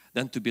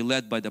than to be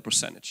led by the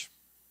percentage.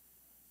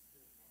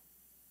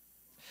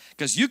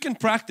 Because you can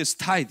practice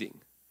tithing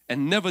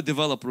and never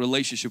develop a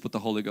relationship with the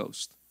Holy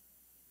Ghost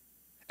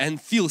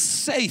and feel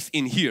safe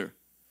in here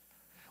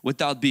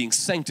without being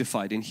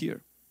sanctified in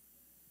here.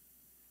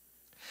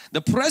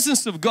 The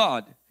presence of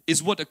God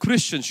is what a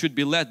Christian should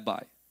be led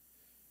by.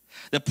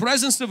 The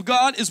presence of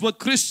God is what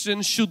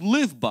Christians should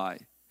live by.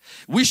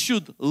 We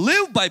should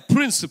live by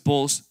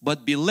principles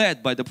but be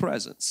led by the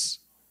presence.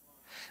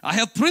 I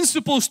have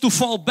principles to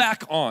fall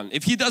back on.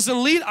 If He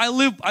doesn't lead, I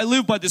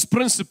live by this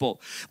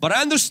principle. But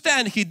I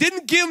understand He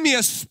didn't give me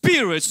a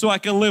spirit so I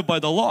can live by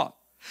the law.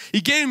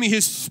 He gave me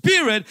His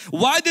Spirit.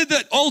 Why did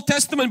the Old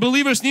Testament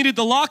believers needed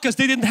the law? Because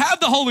they didn't have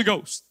the Holy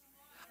Ghost.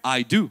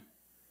 I do.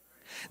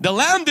 The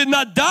lamb did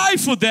not die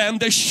for them,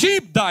 the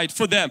sheep died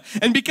for them.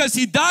 And because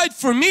He died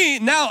for me,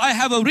 now I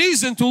have a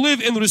reason to live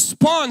in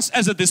response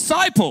as a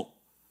disciple.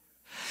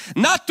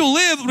 Not to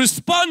live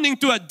responding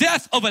to a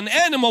death of an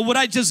animal would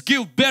I just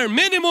give bare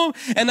minimum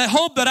and I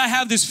hope that I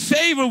have this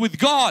favor with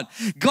God.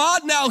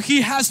 God now,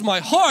 He has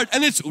my heart,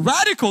 and it's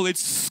radical,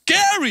 it's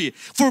scary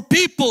for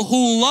people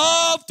who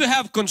love to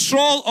have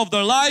control of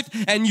their life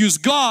and use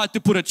God to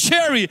put a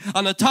cherry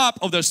on the top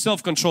of their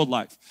self-controlled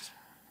life.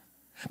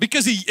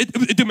 Because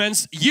it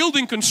demands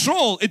yielding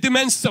control, it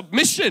demands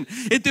submission,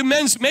 it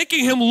demands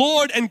making Him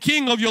Lord and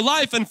King of your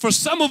life, and for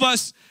some of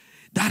us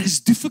that is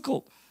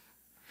difficult.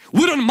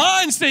 We don't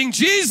mind saying,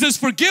 Jesus,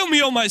 forgive me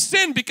of my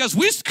sin, because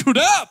we screwed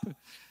up.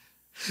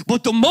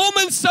 But the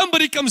moment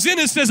somebody comes in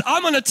and says,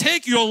 I'm going to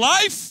take your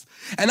life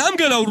and I'm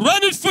going to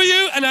run it for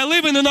you and I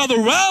live in another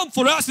realm,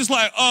 for us it's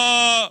like,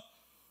 are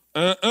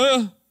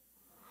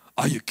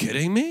you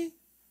kidding me?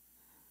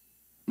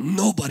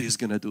 Nobody's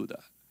going to do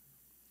that.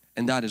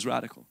 And that is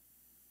radical.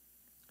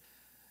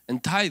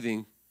 And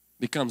tithing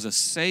becomes a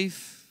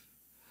safe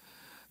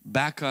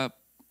backup,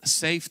 a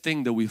safe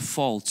thing that we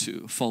fall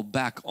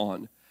back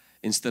on,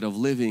 instead of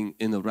living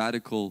in a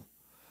radical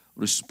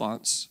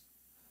response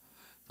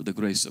to the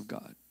grace of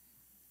God.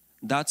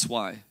 That's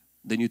why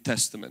the New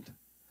Testament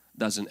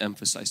doesn't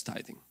emphasize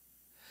tithing,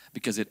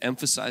 because it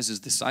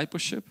emphasizes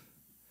discipleship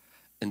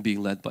and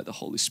being led by the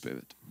Holy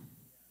Spirit.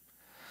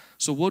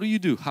 So what do you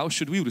do? How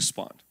should we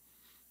respond?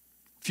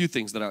 A few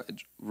things that I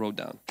wrote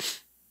down.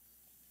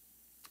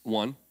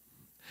 1,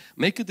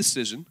 make a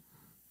decision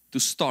to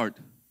start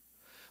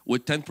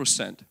with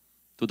 10%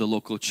 to the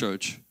local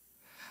church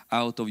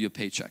out of your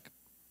paycheck.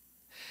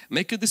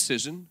 Make a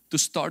decision to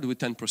start with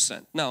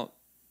 10%. Now,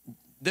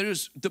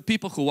 there's the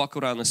people who walk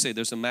around and say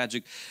there's a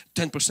magic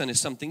 10% is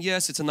something.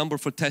 Yes, it's a number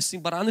for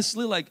testing, but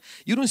honestly, like,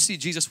 you don't see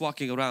Jesus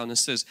walking around and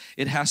says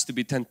it has to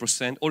be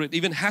 10% or it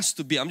even has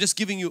to be. I'm just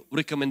giving you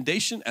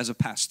recommendation as a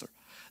pastor.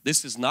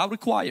 This is not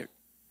required.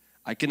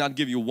 I cannot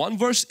give you one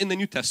verse in the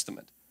New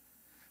Testament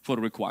for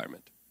the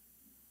requirement.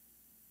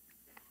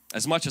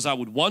 As much as I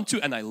would want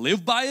to, and I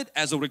live by it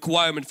as a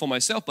requirement for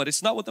myself, but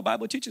it's not what the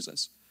Bible teaches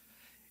us.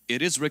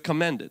 It is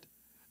recommended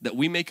that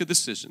we make a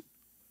decision.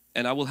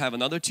 And I will have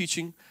another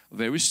teaching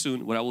very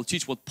soon where I will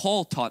teach what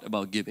Paul taught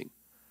about giving.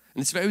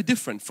 And it's very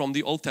different from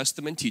the Old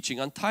Testament teaching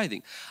on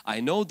tithing.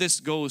 I know this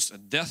goes a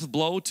death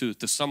blow to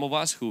some of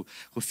us who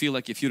feel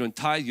like if you don't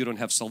tithe, you don't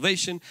have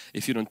salvation.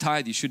 If you don't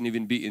tithe, you shouldn't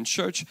even be in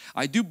church.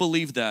 I do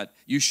believe that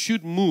you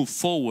should move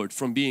forward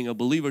from being a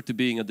believer to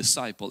being a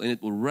disciple, and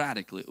it will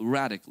radically,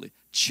 radically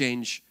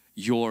change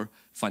your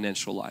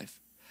financial life.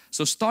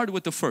 So start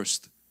with the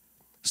first.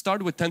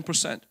 Start with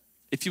 10%.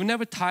 If you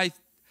never tithe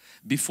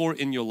before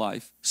in your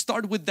life,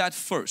 start with that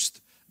first.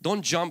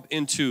 Don't jump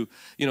into,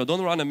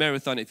 don't run a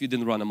marathon if you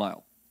didn't run a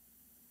mile.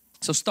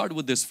 So start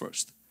with this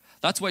first.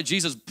 That's why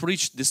Jesus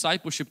preached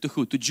discipleship to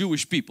who? To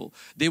Jewish people.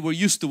 They were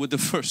used to with the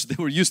first. They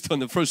were used to on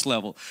the first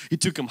level. He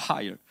took them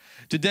higher.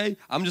 Today,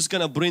 I'm just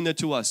going to bring that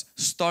to us.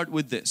 Start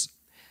with this.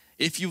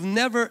 If you've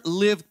never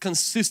lived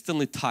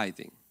consistently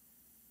tithing,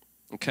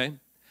 okay,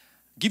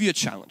 give you a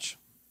challenge.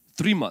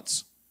 3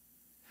 months.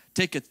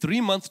 Take a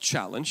 3-month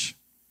challenge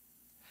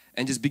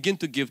and just begin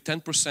to give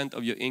 10%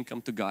 of your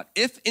income to God.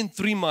 If in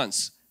 3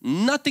 months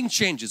nothing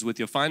changes with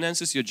your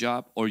finances, your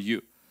job, or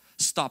you,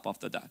 stop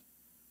after that.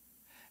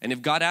 And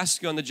if God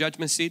asks you on the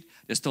judgment seat,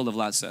 just tell the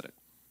Vlad said it.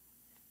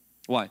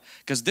 Why?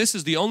 Because this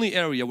is the only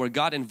area where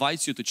God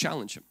invites you to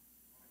challenge Him.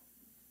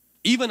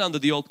 Even under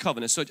the old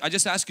covenant. So I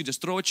just ask you,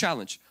 just throw a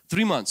challenge.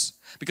 3 months.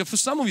 Because for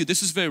some of you,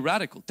 this is very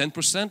radical.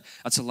 10%,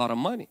 that's a lot of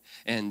money.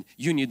 And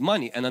you need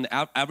money. And an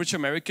average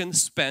American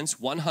spends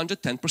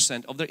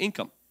 110% of their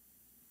income.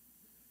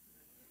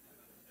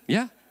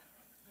 Yeah,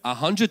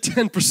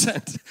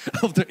 110%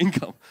 of their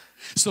income.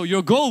 So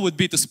your goal would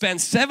be to spend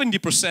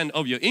 70%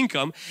 of your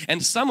income,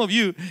 and some of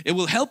you, it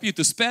will help you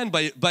to spend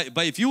by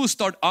if you will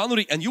start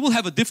honoring, and you will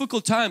have a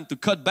difficult time to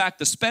cut back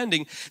the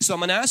spending. So I'm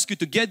going to ask you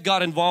to get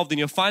God involved in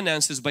your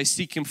finances by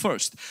seeking Him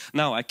first.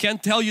 Now, I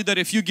can't tell you that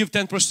if you give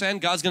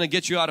 10%, God's going to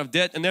get you out of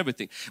debt and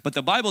everything. But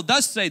the Bible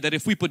does say that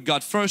if we put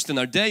God first in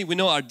our day, we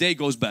know our day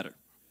goes better.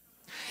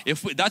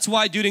 That's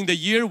why during the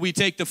year we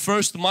take the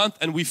first month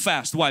and we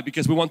fast. Why?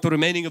 Because we want the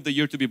remaining of the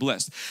year to be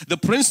blessed. The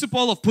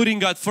principle of putting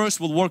God first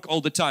will work all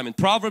the time. In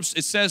Proverbs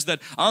it says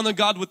that honor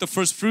God with the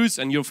first fruits,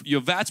 and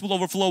your vats will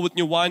overflow with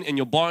new wine, and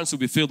your barns will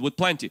be filled with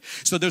plenty.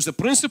 So there's a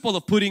principle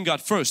of putting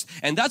God first,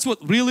 and that's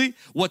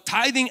what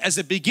tithing as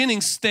a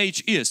beginning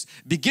stage is.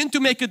 Begin to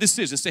make a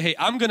decision. Say, hey,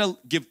 I'm gonna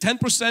give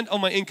 10%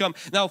 of my income.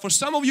 Now for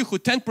some of you who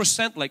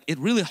 10%, like, it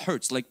really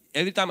hurts. Like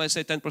every time I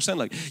say 10%,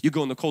 like you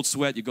go in a cold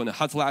sweat, you go in the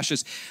hot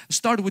flashes.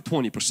 Start with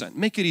 20%.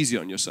 Make it easier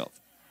on yourself.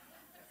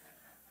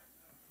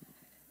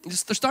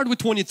 Just start with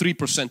 23%,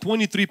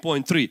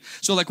 23.3.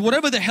 So like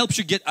whatever that helps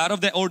you get out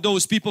of that, or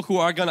those people who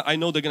are I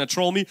know they're gonna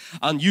troll me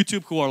on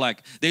YouTube, who are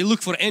like, they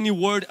look for any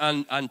word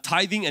on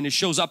tithing and it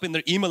shows up in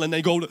their email and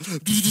they go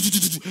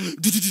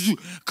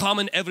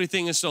comment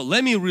everything. And so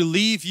let me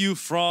relieve you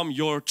from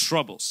your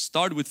troubles.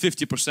 Start with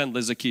 50%,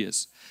 like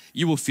Zacchaeus.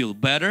 You will feel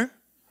better,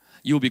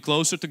 you will be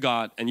closer to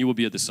God, and you will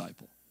be a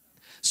disciple.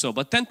 So,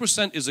 but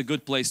 10% is a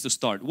good place to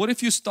start. What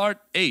if you start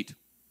 8?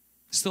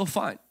 Still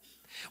fine.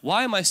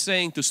 Why am I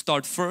saying to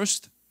start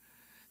first?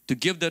 To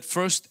give that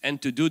first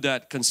and to do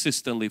that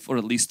consistently for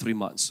at least 3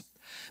 months.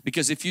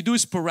 Because if you do it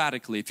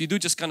sporadically, if you do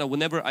just kind of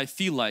whenever I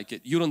feel like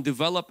it, you don't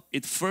develop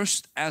it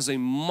first as a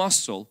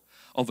muscle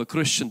of a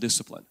Christian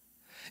discipline.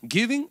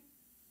 Giving,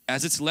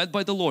 as it's led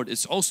by the Lord,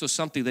 it's also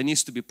something that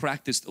needs to be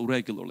practiced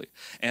regularly.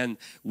 And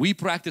we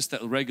practice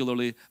that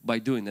regularly by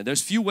doing that.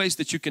 There's few ways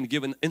that you can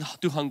give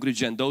to Hungry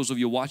Gen. Those of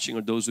you watching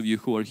or those of you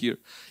who are here.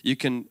 You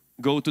can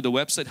go to the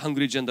website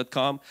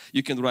hungrygen.com.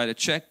 You can write a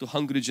check to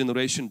Hungry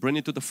Generation, bring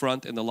it to the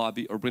front in the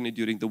lobby, or bring it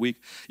during the week.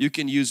 You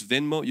can use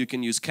Venmo, you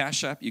can use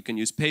Cash App, you can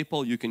use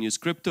PayPal, you can use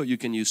crypto, you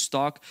can use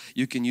stock,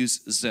 you can use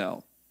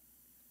Zelle.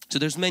 So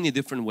there's many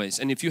different ways.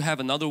 And if you have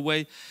another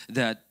way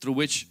through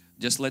which,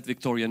 just let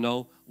Victoria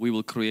know, we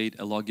will create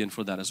a login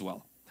for that as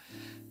well.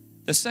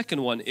 The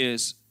second one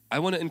is, I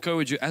want to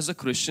encourage you as a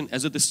Christian,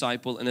 as a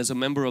disciple, and as a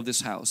member of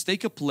this house,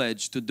 take a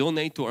pledge to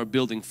donate to our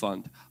building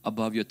fund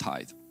above your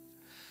tithe.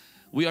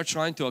 We are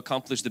trying to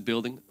accomplish the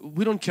building.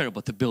 We don't care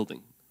about the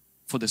building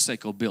for the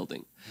sake of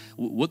building.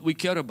 What we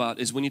care about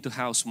is we need to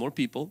house more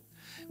people.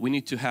 We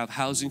need to have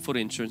housing for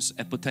insurance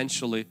and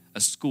potentially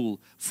a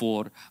school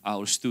for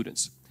our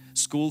students.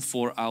 School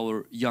for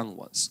our young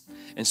ones.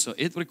 And so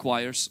it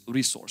requires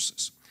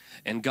resources,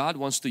 and God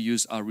wants to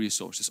use our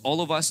resources. All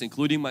of us,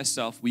 including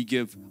myself, we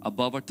give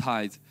above our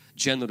tithe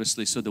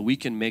generously so that we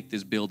can make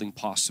this building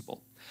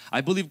possible.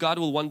 I believe God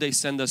will one day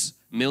send us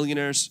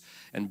millionaires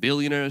and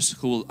billionaires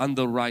who will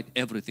underwrite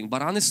everything,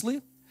 but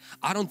honestly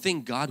I don't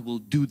think God will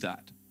do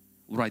that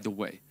right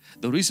away.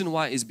 The reason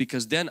why is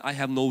because then I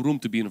have no room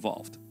to be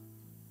involved.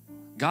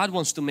 God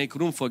wants to make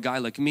room for a guy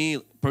like me,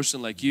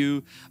 person like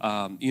you,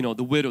 you know,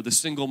 the widow, the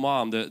single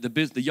mom,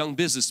 the young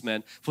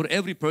businessman, for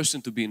every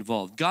person to be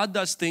involved. God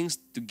does things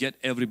to get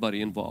everybody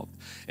involved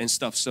and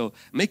stuff. So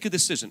make a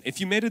decision.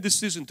 If you made a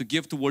decision to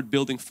give toward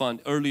building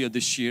fund earlier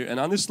this year, and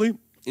honestly,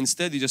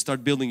 instead you just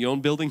start building your own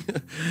building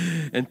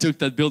and took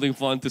that building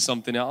fund to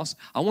something else,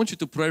 I want you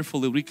to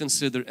prayerfully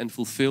reconsider and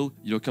fulfill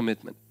your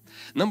commitment.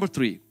 Number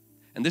 3,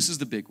 and this is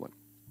the big one.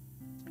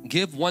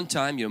 Give one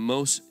time your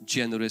most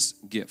generous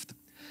gift.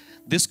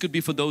 This could be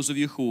for those of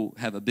you who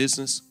have a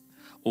business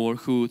or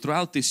who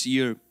throughout this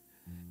year,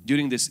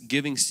 during this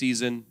giving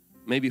season,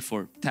 maybe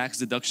for tax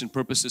deduction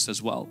purposes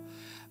as well,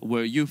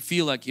 where you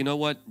feel like, you know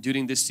what,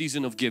 during this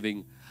season of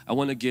giving, I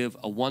want to give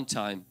a one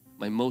time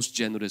my most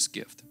generous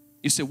gift.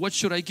 You say, what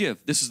should I give?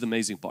 This is the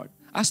amazing part.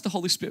 Ask the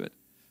Holy Spirit.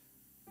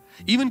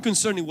 Even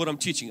concerning what I'm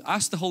teaching,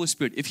 ask the Holy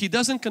Spirit. If He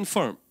doesn't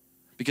confirm,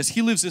 because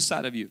He lives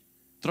inside of you,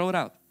 throw it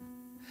out.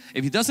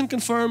 If He doesn't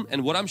confirm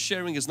and what I'm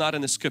sharing is not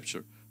in the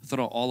scripture,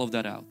 throw all of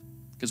that out.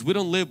 Because we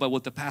don't live by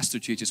what the pastor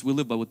teaches, we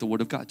live by what the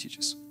Word of God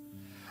teaches.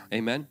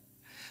 Amen.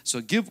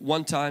 So give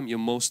one time your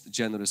most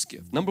generous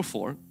gift. Number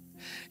 4,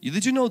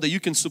 did you know that you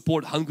can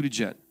support Hungry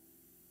Gen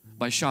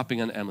by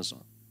shopping on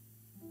Amazon?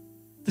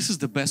 This is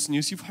the best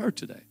news you've heard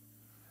today.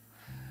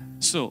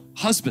 So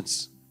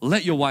husbands,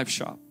 let your wife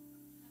shop.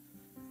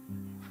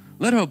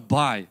 Let her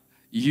buy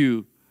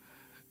you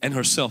and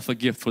herself a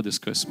gift for this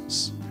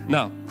Christmas.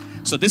 Now,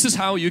 so this is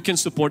how you can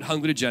support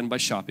Hungry Gen by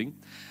shopping.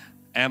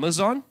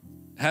 Amazon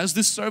has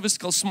this service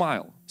called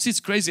Smile. See, it's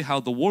crazy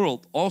how the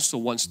world also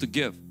wants to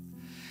give.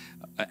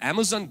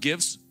 Amazon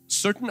gives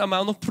certain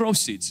amount of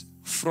proceeds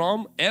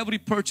from every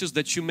purchase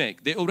that you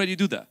make. They already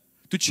do that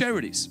to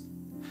charities.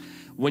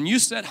 When you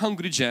set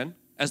Hungry Gen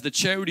as the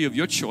charity of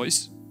your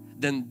choice,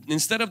 then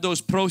instead of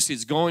those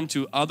proceeds going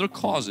to other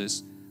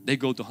causes, they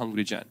go to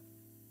Hungry Gen.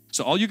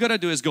 So all you gotta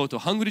do is go to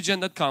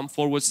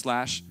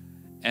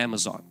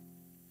hungrygen.com/Amazon.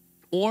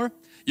 Or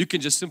you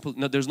can just simply,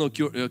 no, there's no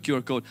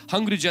QR code,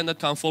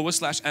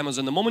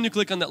 hungrygen.com/Amazon. The moment you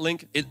click on that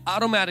link, it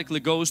automatically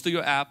goes to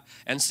your app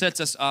and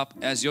sets us up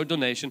as your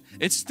donation.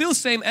 It's still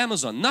same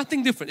Amazon,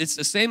 nothing different. It's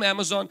the same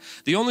Amazon.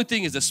 The only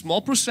thing is the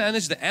small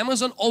percentage that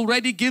Amazon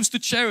already gives to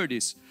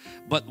charities.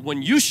 But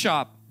when you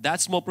shop,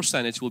 that small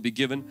percentage will be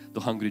given to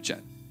Hungry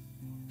Gen.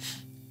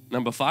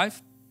 Number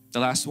 5, the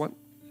last one.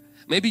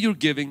 Maybe you're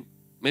giving,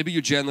 maybe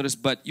you're generous,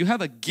 but you have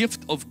a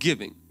gift of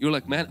giving. You're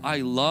like, man,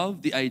 I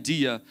love the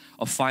idea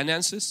of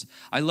finances.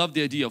 I love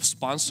the idea of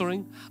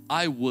sponsoring.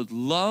 I would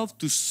love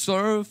to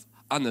serve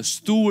on a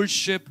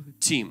stewardship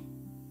team.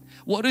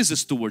 What is a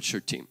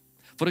stewardship team?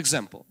 For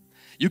example,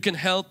 you can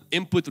help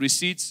input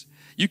receipts.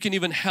 You can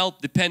even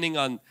help, depending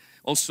on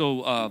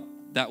also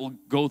that will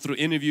go through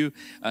interview,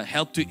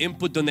 help to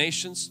input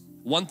donations.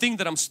 One thing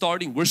that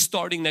we're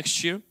starting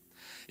next year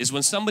is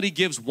when somebody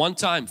gives one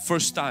time,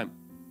 first time,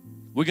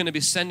 we're going to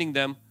be sending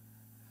them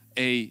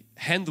a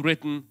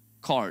handwritten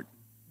card.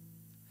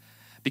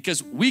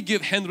 Because we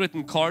give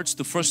handwritten cards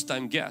to first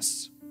time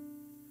guests.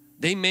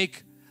 They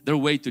make their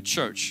way to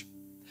church.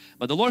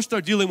 But the Lord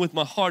started dealing with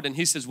my heart and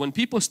He says when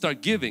people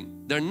start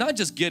giving, they're not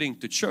just getting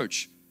to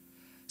church.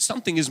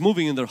 Something is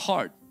moving in their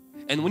heart.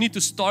 And we need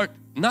to start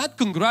not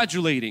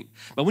congratulating,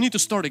 but we need to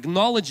start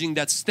acknowledging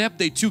that step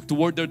they took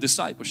toward their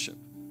discipleship.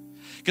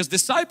 Because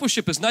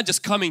discipleship is not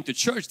just coming to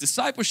church.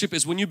 Discipleship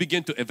is when you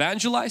begin to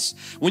evangelize,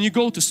 when you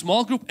go to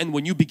small group, and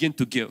when you begin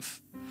to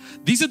give.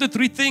 These are the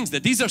 3 things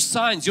these are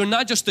signs. You're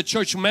not just a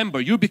church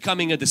member, you're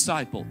becoming a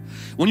disciple.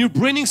 When you're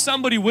bringing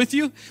somebody with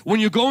you, when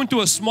you go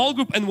into a small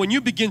group, and when you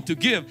begin to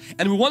give.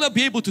 And we want to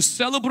be able to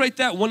celebrate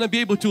that, want to be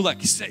able to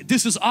like say,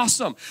 this is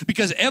awesome.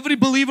 Because every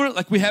believer,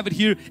 like we have it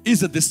here,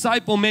 is a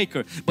disciple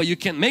maker. But you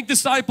can't make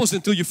disciples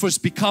until you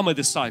first become a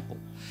disciple.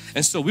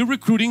 And so we're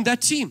recruiting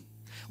that team.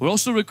 We're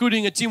also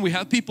recruiting a team. We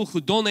have people who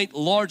donate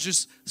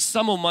largest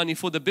sum of money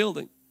for the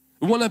building.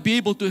 We want to be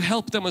able to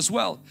help them as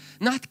well.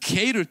 Not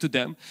cater to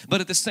them, but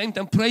at the same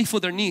time pray for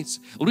their needs.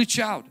 Reach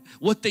out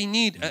what they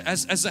need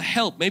as a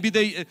help. Maybe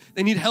they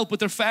need help with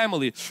their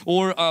family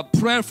or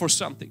prayer for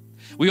something.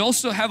 We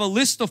also have a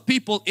list of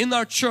people in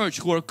our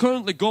church who are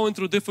currently going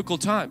through a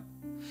difficult time.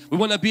 We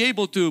want to be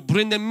able to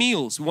bring them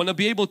meals. We want to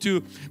be able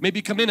to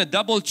maybe come in and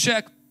double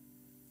check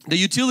the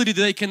utility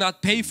that they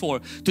cannot pay for,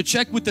 to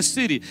check with the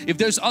city if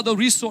there's other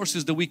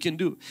resources that we can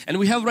do. And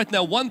we have right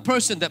now one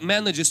person that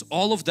manages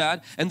all of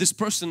that, and this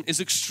person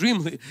is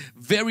extremely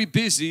very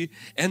busy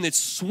and it's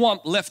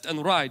swamped left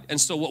and right.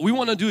 And so what we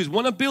want to do is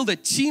want to build a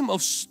team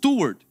of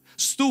stewards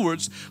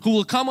who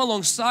will come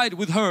alongside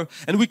with her,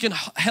 and we can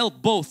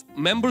help both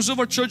members of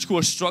our church who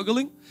are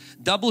struggling.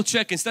 Double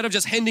check, instead of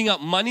just handing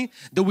out money,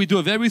 that we do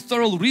a very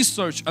thorough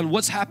research on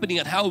what's happening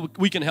and how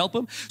we can help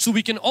them. So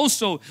we can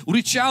also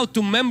reach out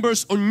to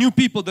members or new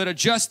people that are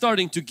just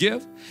starting to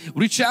give.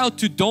 Reach out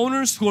to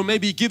donors who are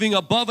maybe giving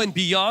above and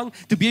beyond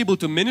to be able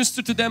to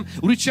minister to them.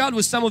 Reach out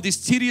with some of these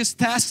tedious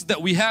tasks that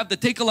we have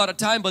that take a lot of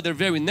time, but they're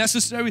very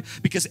necessary,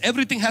 because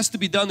everything has to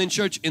be done in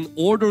church in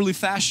orderly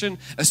fashion,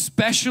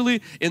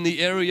 especially in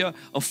the area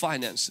of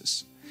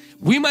finances.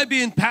 We might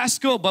be in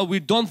Pasco, but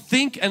we don't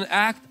think and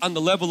act on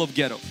the level of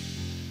ghetto.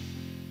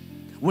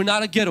 We're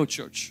not a ghetto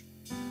church.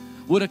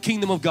 We're a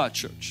Kingdom of God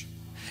church.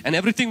 And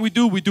everything we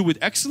do with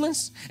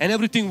excellence. And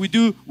everything we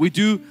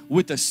do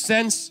with a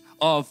sense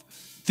of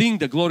thing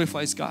that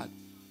glorifies God.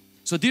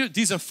 So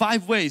these are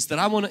 5 ways that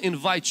I want to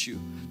invite you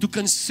to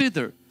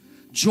consider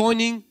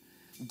joining,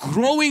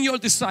 growing your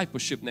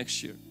discipleship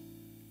next year.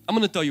 I'm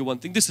going to tell you one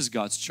thing. This is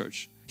God's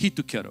church. He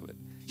took care of it.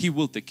 He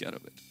will take care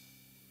of it.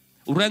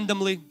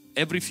 Randomly,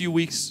 every few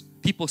weeks,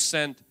 people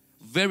send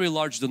very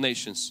large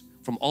donations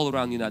from all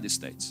around the United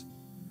States.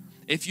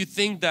 If you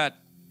think that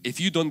if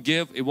you don't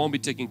give, it won't be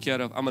taken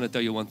care of, I'm going to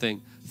tell you one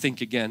thing.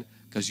 Think again,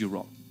 because you're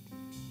wrong.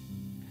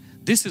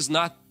 This is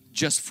not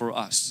just for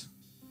us.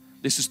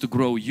 This is to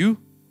grow you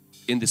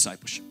in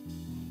discipleship.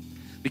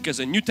 Because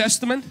in New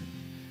Testament,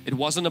 it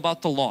wasn't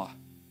about the law.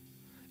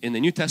 In the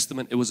New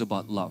Testament, it was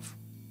about love.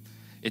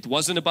 It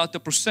wasn't about the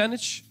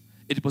percentage,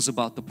 it was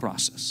about the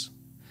process.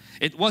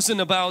 It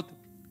wasn't about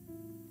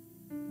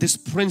this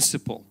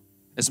principle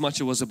as much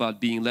as it was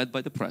about being led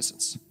by the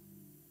presence.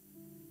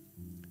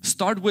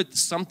 Start with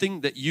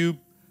something that you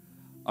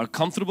are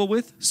comfortable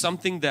with,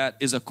 something that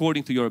is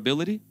according to your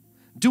ability.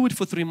 Do it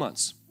for 3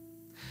 months.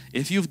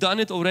 If you've done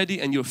it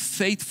already and you're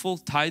faithful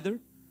tither,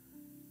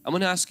 I'm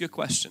going to ask you a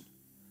question.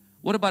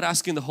 What about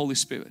asking the Holy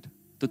Spirit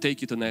to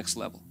take you to the next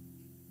level?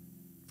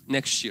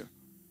 Next year.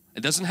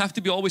 It doesn't have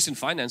to be always in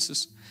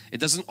finances. It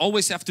doesn't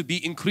always have to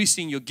be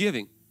increasing your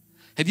giving.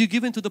 Have you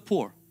given to the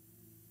poor?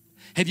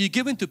 Have you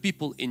given to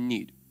people in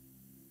need?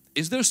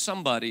 Is there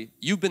somebody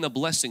you've been a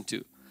blessing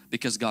to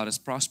because God has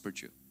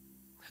prospered you?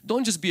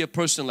 Don't just be a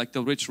person like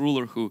the rich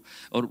ruler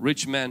or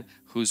rich man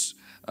whose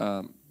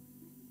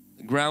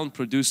ground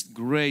produced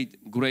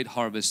great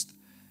harvest,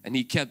 and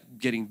he kept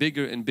getting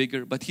bigger and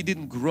bigger, but he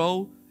didn't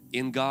grow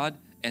in God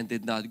and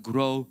did not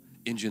grow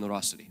in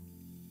generosity.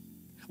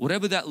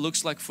 Whatever that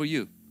looks like for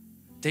you,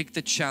 take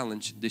the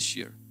challenge this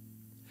year.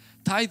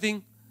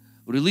 Tithing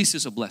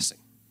releases a blessing.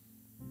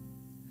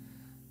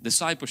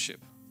 Discipleship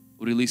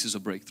releases a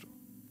breakthrough.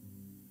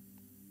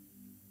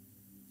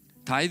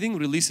 Tithing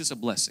releases a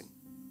blessing.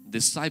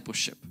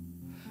 Discipleship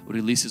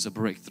releases a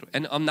breakthrough.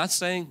 And I'm not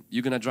saying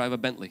you're going to drive a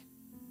Bentley.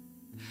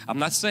 I'm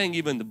not saying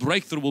even the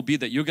breakthrough will be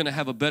that you're going to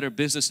have a better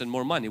business and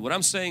more money. What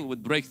I'm saying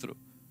with breakthrough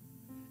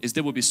is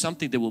there will be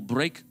something that will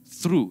break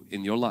through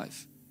in your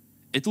life.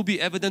 It will be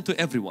evident to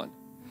everyone.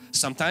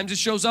 Sometimes it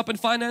shows up in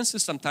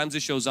finances, sometimes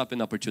it shows up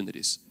in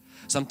opportunities.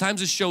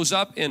 Sometimes it shows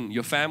up in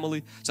your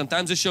family,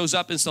 sometimes it shows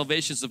up in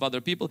salvations of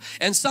other people,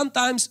 and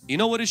sometimes, you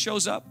know what it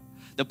shows up?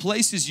 The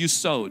places you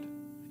sowed,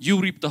 you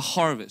reap the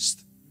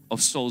harvest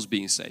of souls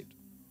being saved.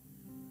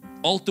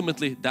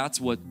 Ultimately, that's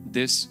what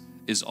this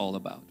is all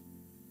about.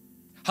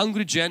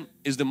 Hungry Gen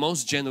is the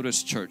most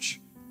generous church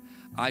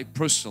I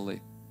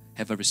personally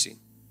have ever seen.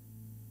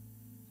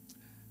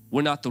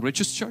 We're not the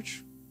richest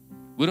church.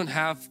 We don't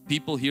have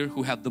people here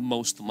who have the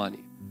most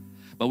money,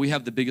 but we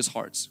have the biggest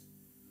hearts.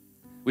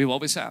 We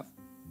always have.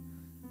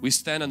 We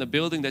stand on a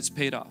building that's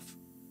paid off.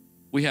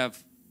 We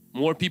have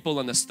more people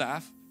on the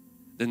staff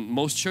than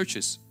most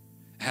churches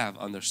have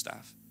on their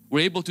staff.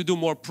 We're able to do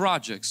more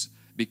projects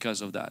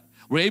because of that.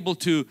 We're able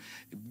to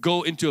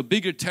go into a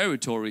bigger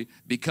territory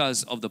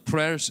because of the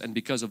prayers and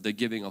because of the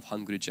giving of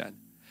Hungry Gen.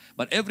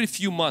 But every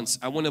few months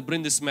I want to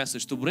bring this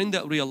message, to bring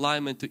that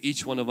realignment to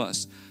each one of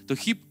us, to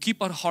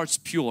keep our hearts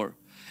pure,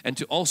 and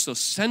to also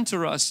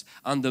center us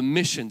on the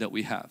mission that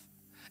we have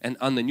and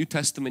on the New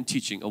Testament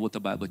teaching of what the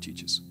Bible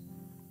teaches.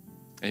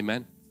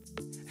 Amen.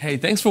 Hey,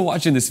 thanks for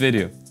watching this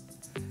video.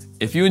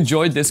 If you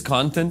enjoyed this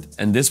content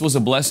and this was a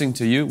blessing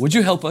to you, would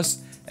you help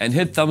us and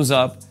hit thumbs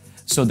up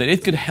so that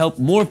it could help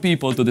more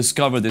people to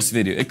discover this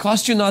video? It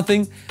costs you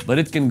nothing, but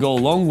it can go a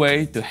long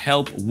way to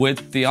help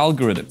with the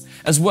algorithm.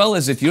 As well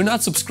as, if you're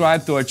not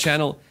subscribed to our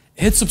channel,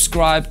 hit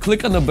subscribe,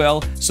 click on the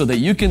bell so that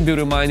you can be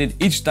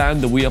reminded each time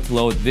that we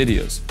upload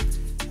videos.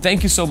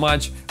 Thank you so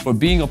much for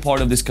being a part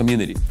of this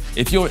community.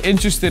 If you're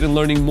interested in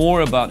learning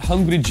more about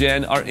Hungry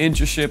Gen, our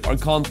internship, our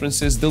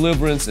conferences,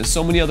 deliverance, and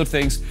so many other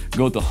things,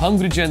 go to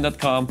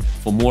hungrygen.com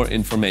for more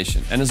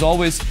information. And as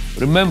always,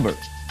 remember,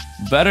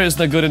 better is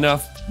not good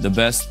enough, the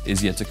best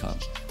is yet to come.